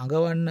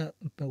අඟවන්න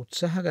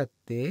උත්සාහ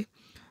ගත්තේ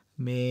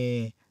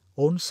මේ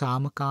ඔවුන්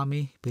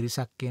සාමකාමී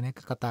පිරිසක් කියන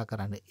එක කතා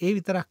කරන්න. ඒ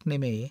විතරක්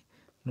නෙමෙයි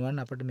නුවන්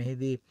අපිට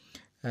මෙහිදී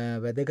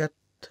වැදගත්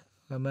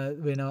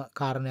වෙන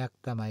කාරණයක්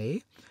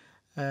තමයි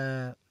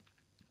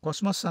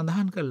කොස්මොස්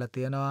සඳහන් කරලා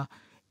තියෙනවා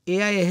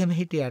ඒ අය එහෙම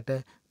හිටියට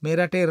මේ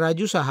රටේ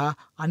රජු සහ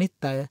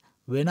අනිත් අය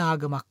වෙන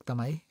ආගමක්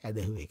තමයි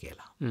ඇදහුවේ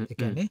කියලා. ඒ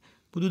කියන්නේ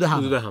බුදු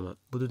දහම.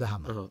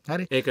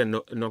 හරි. ඒක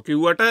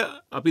නොකිව්වට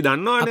අපි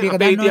දන්නවානේ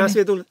අපේ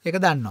ඉතිහාසය තුල. ඒක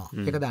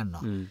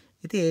දන්නවා.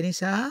 ඉතින් ඒ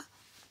නිසා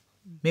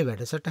මේ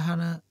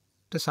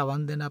වැඩසටහනට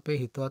සවන් දෙන අපේ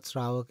හිතවත්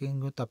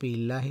ශ්‍රාවකයන්ගොත් අපි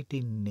ඉල්ලා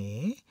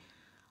හිටින්නේ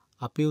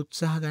අපි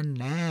උත්සාහ ගන්න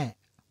නෑ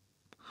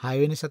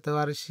 6 වෙනි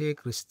සතවර්ෂයේ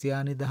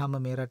ක්‍රිස්තියානි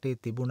දහම මේ රටේ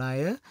තිබුණ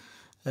අය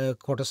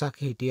කොටසක්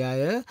හිටිය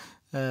අය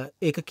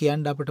ඒක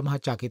කියන්න අපිට මහ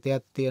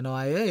චකිතයක් තියෙනවා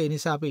අය ඒ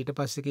නිසා අපි ඊට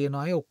පස්සේ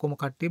කියනවා අය ඔක්කොම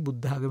කට්ටිය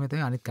බුද්ධ ආගමේ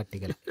තමයි අනිත් කට්ටිය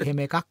කියලා. එහෙම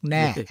එකක්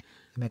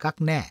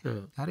නෑ.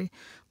 හරි.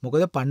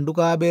 මොකද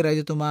පණ්ඩුකාභය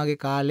රජතුමාගේ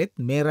කාලෙත්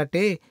මේ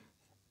රටේ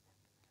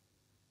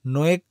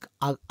නොයෙක්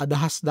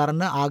අදහස්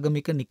දරන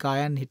ආගමික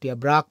නිකායන් හිටියා,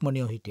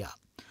 බ්‍රාහ්මණයෝ හිටියා.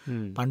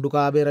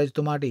 පණ්ඩුකාභය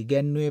රජතුමාට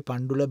ඉගැන්වුවේ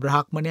පණ්ඩුල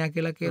බ්‍රාහ්මණයා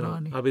කියලා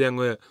කියනවානේ. අපි දැන්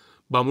ඔය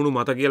බමුණු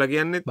මත කියලා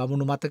කියන්නේ.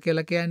 බමුණු මත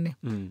කියලා කියන්නේ.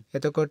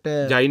 එතකොට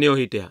ජෛනයෝ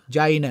හිටියා.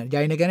 ජෛන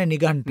කියන්නේ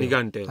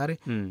නිගණ්ඨය. හරි. හරි.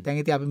 දැන්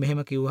ඉතින් අපි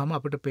මෙහෙම කිව්වහම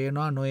අපිට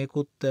පේනවා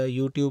නොයෙකුත්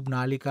YouTube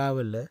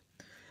නාලිකාවල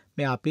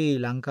මේ අපි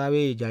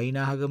ලංකාවේ ජෛන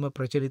ආගම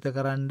ප්‍රචලිත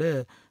කරන්න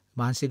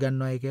මාන්සි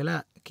ගන්නවයි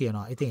කියලා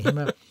කියනවා. ඉතින්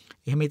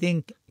එහෙම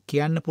ඉතින්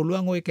කියන්න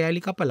පුළුවන් ওই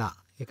කෑලි කපලා.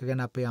 ඒක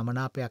ගැන අපේ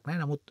අමනාපයක්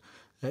නැහැ. නමුත්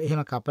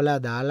එහෙම කපලා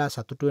දාලා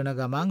සතුටු වෙන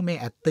ගමන් මේ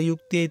ඇත්ත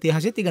යුක්තිය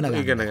ඉතිහාසෙත්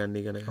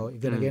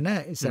ඉගෙනගෙන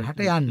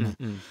ඉස්සරහට යන්න.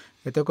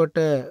 එතකොට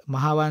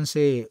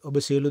මහාවංශයේ ඔබ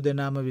සියලු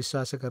දෙනාම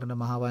විශ්වාස කරන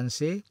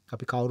මහාවංශයේ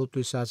අපි කවුරුත්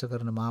විශ්වාස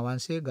කරන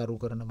මහාවංශයේ ගරු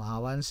කරන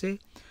මහාවංශයේ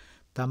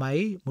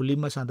තමයි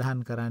මුලින්ම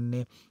සඳහන්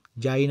කරන්නේ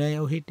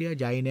ජෛනයෝ හිටියා.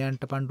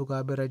 ජෛනයන්ට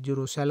පණ්ඩුකාභය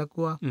රජුරු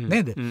සැලකුවා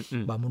නේද?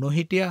 බමුණෝ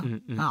හිටියා.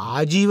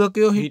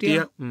 ආජීවකයෝ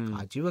හිටියා.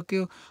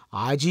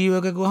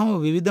 ආජීවක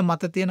ගොහම විවිධ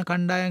මත තියෙන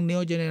කණ්ඩායම්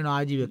නියෝජනය වෙන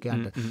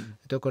ආජීවකයන්ට.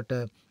 එතකොට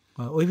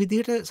ওই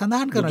විදිහට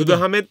සඳහන් කරනවා.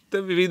 බුදුදහමෙත්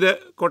විවිධ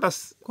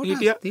කොටස්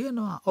හිටියා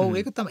තියෙනවා. ඔව්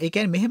ඒක තමයි. ඒ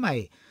කියන්නේ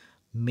මෙහෙමයි.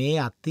 මේ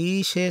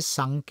අතිශය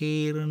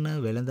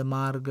සංකීර්ණ වෙළඳ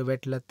මාර්ග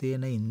වැටලා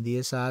තියෙන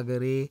ඉන්දිය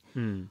සාගරේ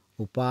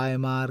උපාය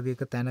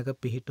මාර්ගයක තැනක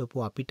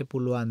පිහිටපු අපිට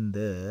පුළුවන්ද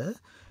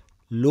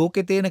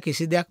ලෝකේ තියෙන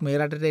කිසි දෙයක් මේ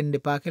රටට එන්න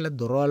එපා කියලා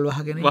දොරවල්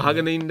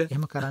වහගෙන ඉන්න.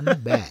 එහෙම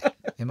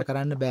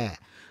කරන්න බෑ.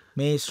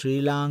 මේ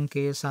ශ්‍රී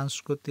ලාංකේය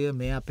සංස්කෘතිය,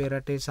 මේ අපේ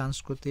රටේ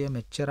සංස්කෘතිය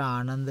මෙච්චර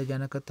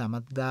ආනන්දජනක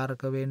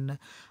තමත්දාරක වෙන්න,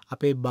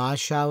 අපේ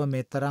භාෂාව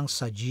මෙතරම්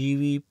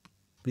සජීවී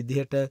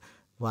විදිහට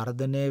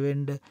වර්ධනය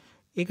වෙන්න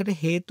ඒකට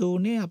හේතු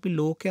වුණේ අපි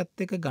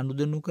ලෝකයේත් එක්ක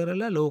ගනුදෙනු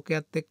කරලා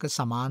ලෝකයේත් එක්ක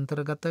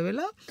සමාන්තරගත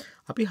වෙලා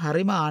අපි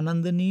හරිම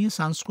ආනන්දනීය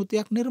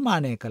සංස්කෘතියක්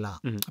නිර්මාණය කළා.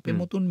 අපේ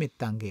මුතුන්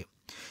මිත්තන්ගේ.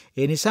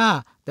 ඒ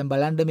නිසා දැන්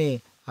බලන්න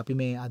මේ අපි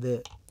මේ අද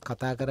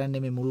කතා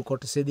කරන්නේ මේ මුල්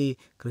කොටසේදී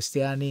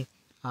ක්‍රිස්තියානි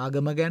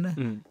ආගම ගැන.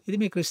 ඉතින්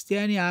මේ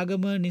ක්‍රිස්තියානි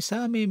ආගම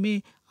නිසා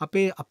මේ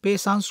අපේ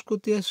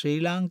සංස්කෘතිය ශ්‍රී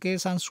ලාංකේය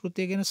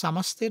සංස්කෘතිය ගැන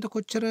සමස්තයට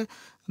කොච්චර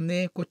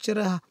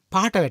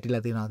පාට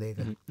වැටිලා තියෙනවද ඒක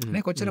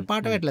නේ? කොච්චර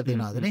පාට වැටිලා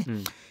තියෙනවද නේ?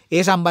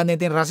 ඒ සම්බන්ධයෙන්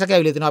තියෙන රස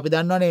කැවිලි තියෙනවා. අපි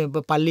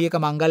දන්නවනේ පල්ලියක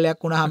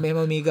මංගල්‍යයක් වුණාම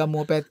මෙහෙම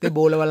මීගම්මුව පැත්තේ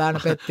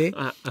බෝලවලාන පැත්තේ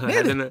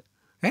නේද?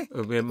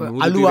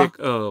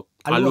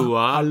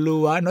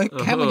 අල්ලුවා නොයෙක්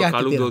හැම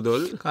જાති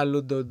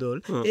කළුදොදොල්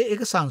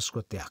ඒක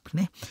සංස්කෘතියක්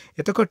නේ.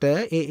 එතකොට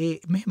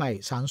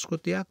මෙහෙමයි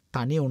සංස්කෘතියක්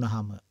තනි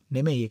වුණාම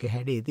නෙමෙයි ඒක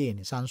හැඩේ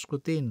තියෙන්නේ.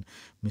 සංස්කෘතීන්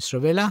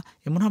මිශ්‍ර වෙලා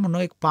එමුණාම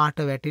නොයෙක් පාට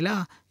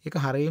වැටිලා ඒක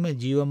හරියම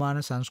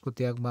ජීවමාන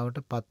සංස්කෘතියක්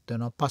බවට පත්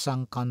වෙනවා.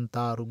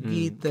 පසංකන්තාරු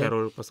ගීත,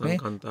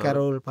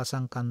 කැරෝල්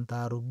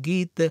පසංකන්තාරු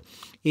ගීත,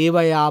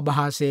 ඒවයි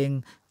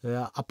ආభాසයෙන්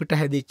අපිට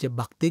හැදිච්ච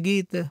භක්ති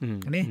ගීත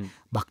නේ.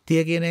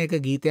 භක්තිය කියන එක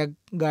ගීතයක්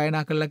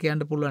ගායනා කරලා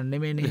කියන්න පුළුවන්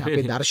නෙමෙයිනේ.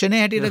 අපේ දර්ශනය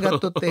හැටියට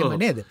ගත්තොත් එහෙම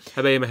නේද?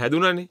 හැබැයි එහෙම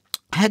හැදුණානේ.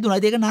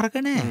 ඒක නරක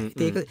නෑ.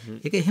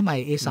 ඒක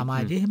එහෙමයි. ඒ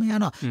සමාජයේ එහෙම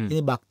යනවා.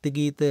 ඉතින් භක්ති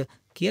ගීත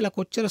කියලා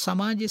කොච්චර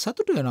සමාජයේ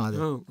සතුටු වෙනවද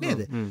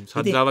නේද?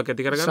 ශ්‍රද්ධාවක්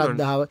ඇති කරගන්න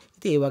ශ්‍රද්ධාව.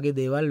 ඉතින් ඒ වගේ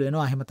දේවල්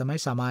වෙනවා. එහෙම තමයි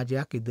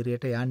සමාජයක්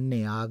ඉදිරියට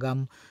යන්නේ.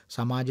 ආගම්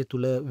සමාජය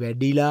තුල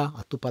වැඩිලා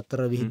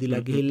අතුපතර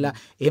විහිදිලා ගිහිල්ලා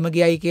එහෙම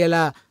ගියයි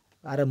කියලා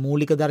අර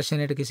මූලික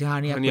දර්ශනයට කිසි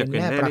හානියක් වෙන්නේ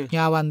නැහැ.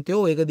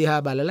 ප්‍රඥාවන්තයෝ ඒක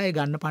දිහා බලලා ඒ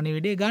ගන්න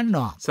පණිවිඩය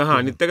ගන්නවා. සහ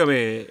අනිත් එක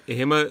මේ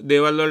එහෙම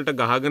දේවල් වලට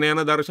ගහගෙන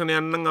යන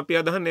දර්ශනයන් නම් අපි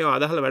අදහන්නේ ඒවා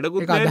අදහල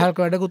වැඩකුත් නැහැ. ඒක අදහල්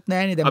වැඩකුත්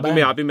නැහැ නේද?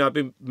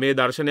 අපි මේ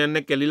දර්ශනයන්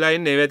එක්ක එලිලා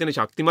ඉන්නේ ඒවා තියෙන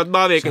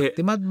ශක්තිමත්භාවය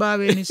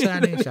ශක්තිමත්භාවය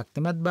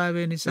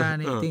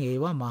නිසානේ. ඉතින්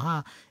ඒවා මහා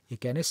ඒ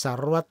කියන්නේ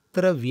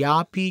සර්වත්‍ර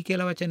ව්‍යාපී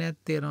කියලා වචනයක්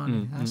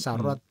තියෙනවානේ.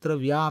 සර්වත්‍ර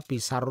ව්‍යාපී,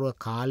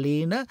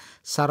 සර්වකාලීන,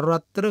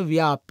 සර්වත්‍ර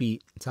ව්‍යාපී.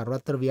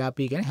 සර්වත්‍ර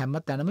ව්‍යාපී කියන්නේ හැම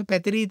තැනම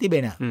පැතිරී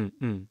තිබෙන.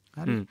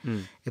 හරි.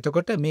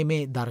 එතකොට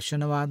මේ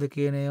දර්ශනවාද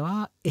කියන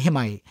ඒවා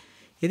එහෙමයි.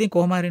 ඉතින්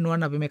කොහොම හරි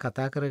නුවන් අපි මේ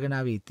කතා කරගෙන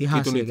ආවේ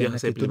ඉතිහාසය ගැන,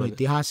 කිතුණු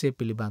ඉතිහාසය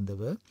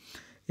පිළිබඳව.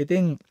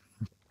 ඉතින්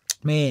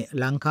මේ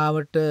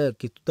ලංකාවට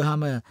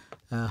කිතුදහම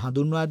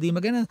හඳුන්වා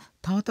දීම ගැන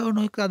තව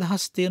නොයෙක්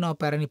අදහස් තියෙනවා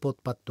පැරණි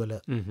පොත්පත්වල.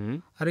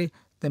 හරි.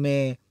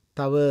 මේ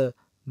තව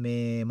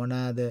මේ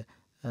මොනවාද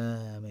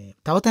මේ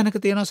තව තැනක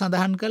තියෙනවා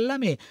සඳහන් කළා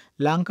මේ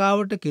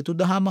ලංකාවට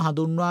කිතුදහම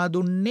හඳුන්වා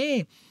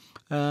දුන්නේ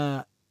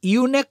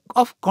eunuch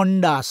of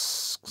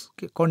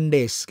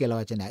කොණ්ඩේස්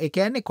කියලා වචනය. ඒ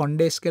කියන්නේ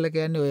කොණ්ඩේස් කියලා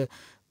කියන්නේ ඔය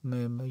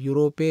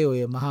යුරෝපයේ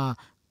ඔය මහා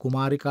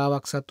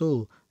කුමාරිකාවක්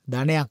සතු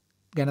ධනයක්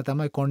ගැන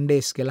තමයි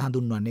කොන්ඩේස් කියලා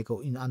හඳුන්වන්නේ.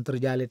 ඒක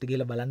අන්තර්ජාලයට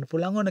ගිහලා බලන්න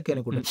පුළුවන් ඕන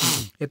කෙනෙකුට.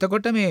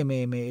 එතකොට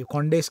මේ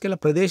කොන්ඩේස්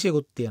කියලා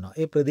ප්‍රදේශයකුත් තියෙනවා.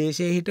 ඒ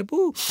ප්‍රදේශයේ හිටපු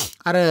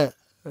අර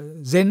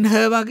සෙන්හ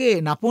වගේ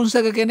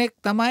නපුංසක කෙනෙක්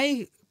තමයි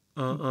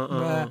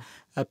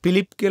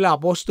පිලිප් කියලා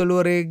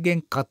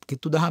අපෝස්තලුවරයෙක්ගෙන්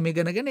කිතු දහම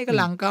ඉගෙනගෙන ඒක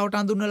ලංකාවට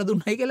හඳුන්වලා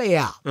දුන්නයි කියලා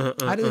එයා.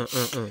 හරිද?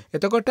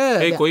 එතකොට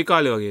ඒ කොයි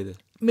කාලේ වගේද?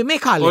 මේ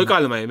කාලේ. ඔය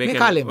කාලෙමයි. මේ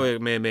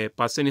කියන්නේ මේ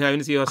පස්වෙනි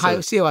හයවෙනි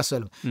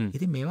සියවස්වල.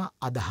 ඉතින් මේවා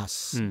අදහස්.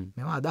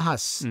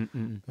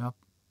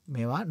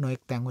 මේවා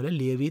නොයෙක් තැන්වල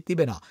ලියවී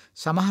තිබෙනවා.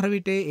 සමහර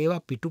විට ඒවා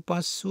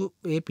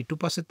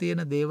පිටුපස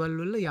තියෙන දේවල්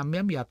වල යම්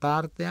යම්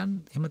යථාර්ථයන්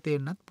එහෙම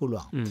තේරෙන්නත්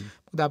පුළුවන්.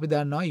 මොකද අපි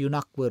දන්නවා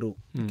යුණක්වරු.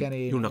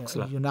 කියන්නේ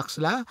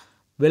යුණක්ස්ලා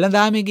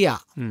වෙළඳාමේ ගියා.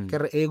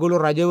 ඒගොල්ලෝ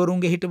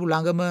රජවරුන්ගේ හිටපු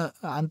ළඟම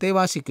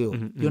අන්තේවාසිකයෝ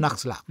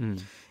යුණක්ස්ලා.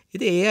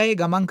 ඉතින් ඒ අය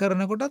ගමන්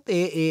කරනකොටත්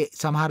ඒ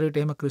සමහර විට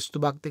එහෙම ක්‍රිස්තු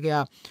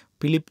භක්තිකයා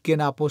පිලිප්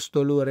කියන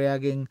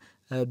අපොස්තලුවරයාගෙන්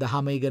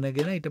දහම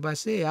ඉගෙනගෙන ඊට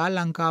පස්සේ එයා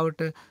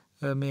ලංකාවට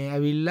මේ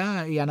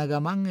ඇවිල්ලා යන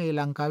ගමන් ඒ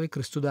ලංකාවේ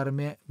ක්‍රිස්තු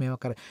ධර්මය මේව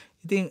කර.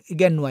 ඉතින්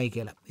ඉගැන්වුවයි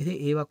කියලා. ඉතින්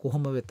ඒවා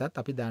කොහොම වෙතත්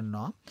අපි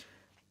දන්නවා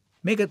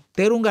මේක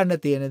තේරුම් ගන්න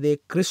තියෙන දේ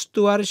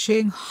ක්‍රිස්තු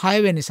වර්ෂයෙන්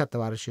 6 වෙනි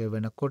සතවර්ෂය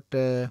වෙනකොට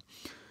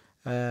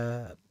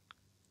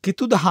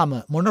කිතු දහම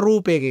මොන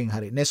රූපයකින්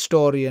හරි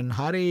නෙස්ටෝරියන්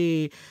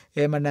හරි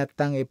එහෙම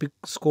නැත්නම්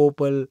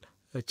එපිස්කෝපල්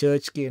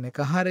චර්ච් කියන එක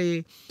හරි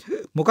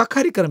මොකක්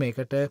හරි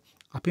ක්‍රමයකට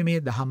අපි මේ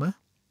දහම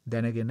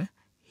දැනගෙන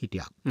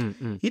හිටියා.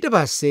 ඊට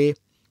පස්සේ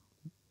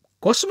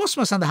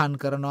කොස්මොස්ම සඳහන්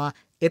කරනවා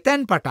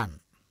එතැන් පටන්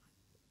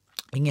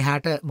ඉන්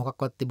එහාට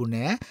මොකක්වත්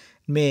තිබුණේ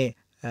මේ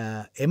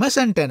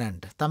එමර්සන්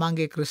ටෙනන්ට්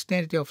තමන්ගේ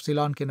ක්‍රිස්ටියනිටි ඔෆ්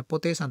සිලෝන් කියන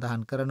පොතේ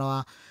සඳහන්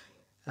කරනවා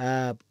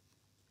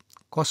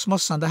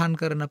කොස්මොස් සඳහන්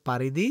කරන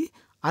පරිදි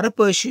අර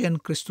පර්ෂියන්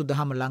ක්‍රිස්තු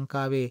දහම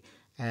ලංකාවේ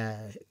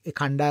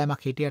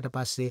කණ්ඩායමක් හිටියට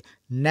පස්සේ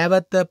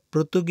නැවත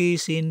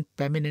පෘතුගීසින්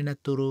පැමිණෙන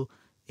තුරු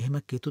එහෙම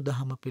කිතු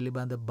දහම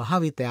පිළිබඳ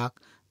භාවිතයක්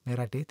මේ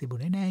රටේ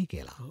තිබුණේ නැහැ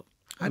කියලා.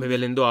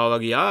 වෙලෙන්දෝ ආවා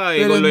ගියා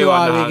ඒගොල්ලෝ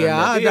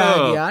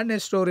ආවා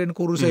නෙස්ටෝරියන්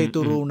කුරුස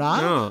ඉතුරු වුණා.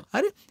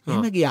 හරි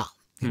එහෙම ගියා.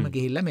 එහෙම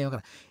ගිහිල්ලා මේව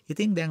කරා.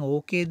 ඉතින් දැන්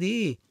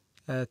ඕකේදී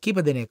කීප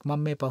දෙනෙක් මම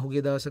මේ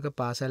පහුගිය දවසක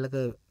පාසලක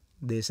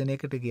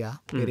දේශනයකට ගියා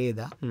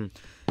පෙරේදා.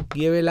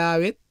 ගිය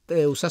වෙලාවෙත්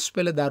උසස්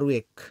පෙළ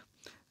දරුවෙක්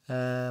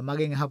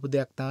මගෙන් අහපු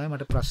දෙයක් තමයි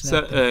මට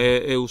ප්‍රශ්නයක්.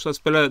 ඒ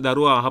උසස් පෙළ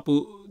දරුවා අහපු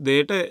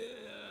දෙයට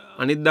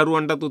අනිත්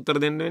දරුවන්ටත් උත්තර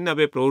දෙන්න වෙන්නේ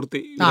අපේ ප්‍රවෘත්ති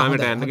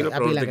විරාමයට යන්න කියලා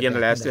ප්‍රවෘත්ති කියන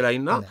ලෑස්ති වෙලා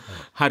ඉන්නවා.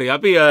 හරි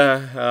අපි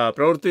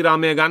ප්‍රවෘත්ති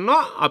විරාමය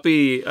ගන්නවා. අපි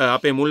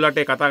අපේ මුල්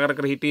රටේ කතා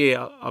කර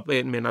හිටියේ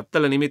අපේ මේ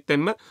නත්තල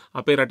නිමිත්තෙන්ම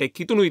අපේ රටේ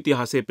කිතුණු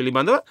ඉතිහාසය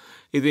පිළිබඳව.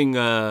 ඉතින්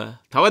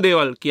තව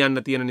දේවල්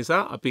කියන්න තියෙන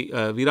නිසා අපි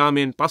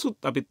විරාමයෙන් පසුත්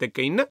අපිත් එක්ක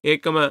ඉන්න.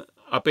 ඒකම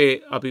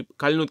අපි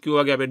කලිනුත්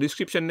කිව්වාගේ අපේ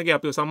ඩිස්ක්‍රිප්ෂන් එකේ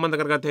අපිව සම්බන්ධ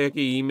කරගත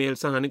හැකි ඊමේල්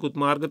සහ අනිකුත්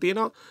මාර්ග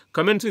තියෙනවා.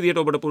 කමෙන්ට්ස්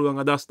විදියට ඔබට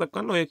පුළුවන් අදහස්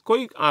දක්වන්න. ඔය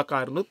කොයි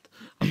ආකාරනුත්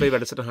අපේ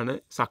වැඩසටහන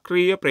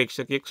සක්‍රීය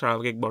ප්‍රේක්ෂකයෙක්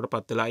ශ්‍රාවකයෙක් බවට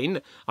පත් වෙලා ඉන්න.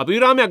 අපි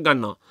විරාමයක්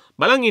ගන්නවා.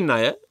 බලන් ඉන්න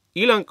අය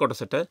ඊළඟ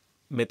කොටසට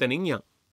මෙතනින් යන්න.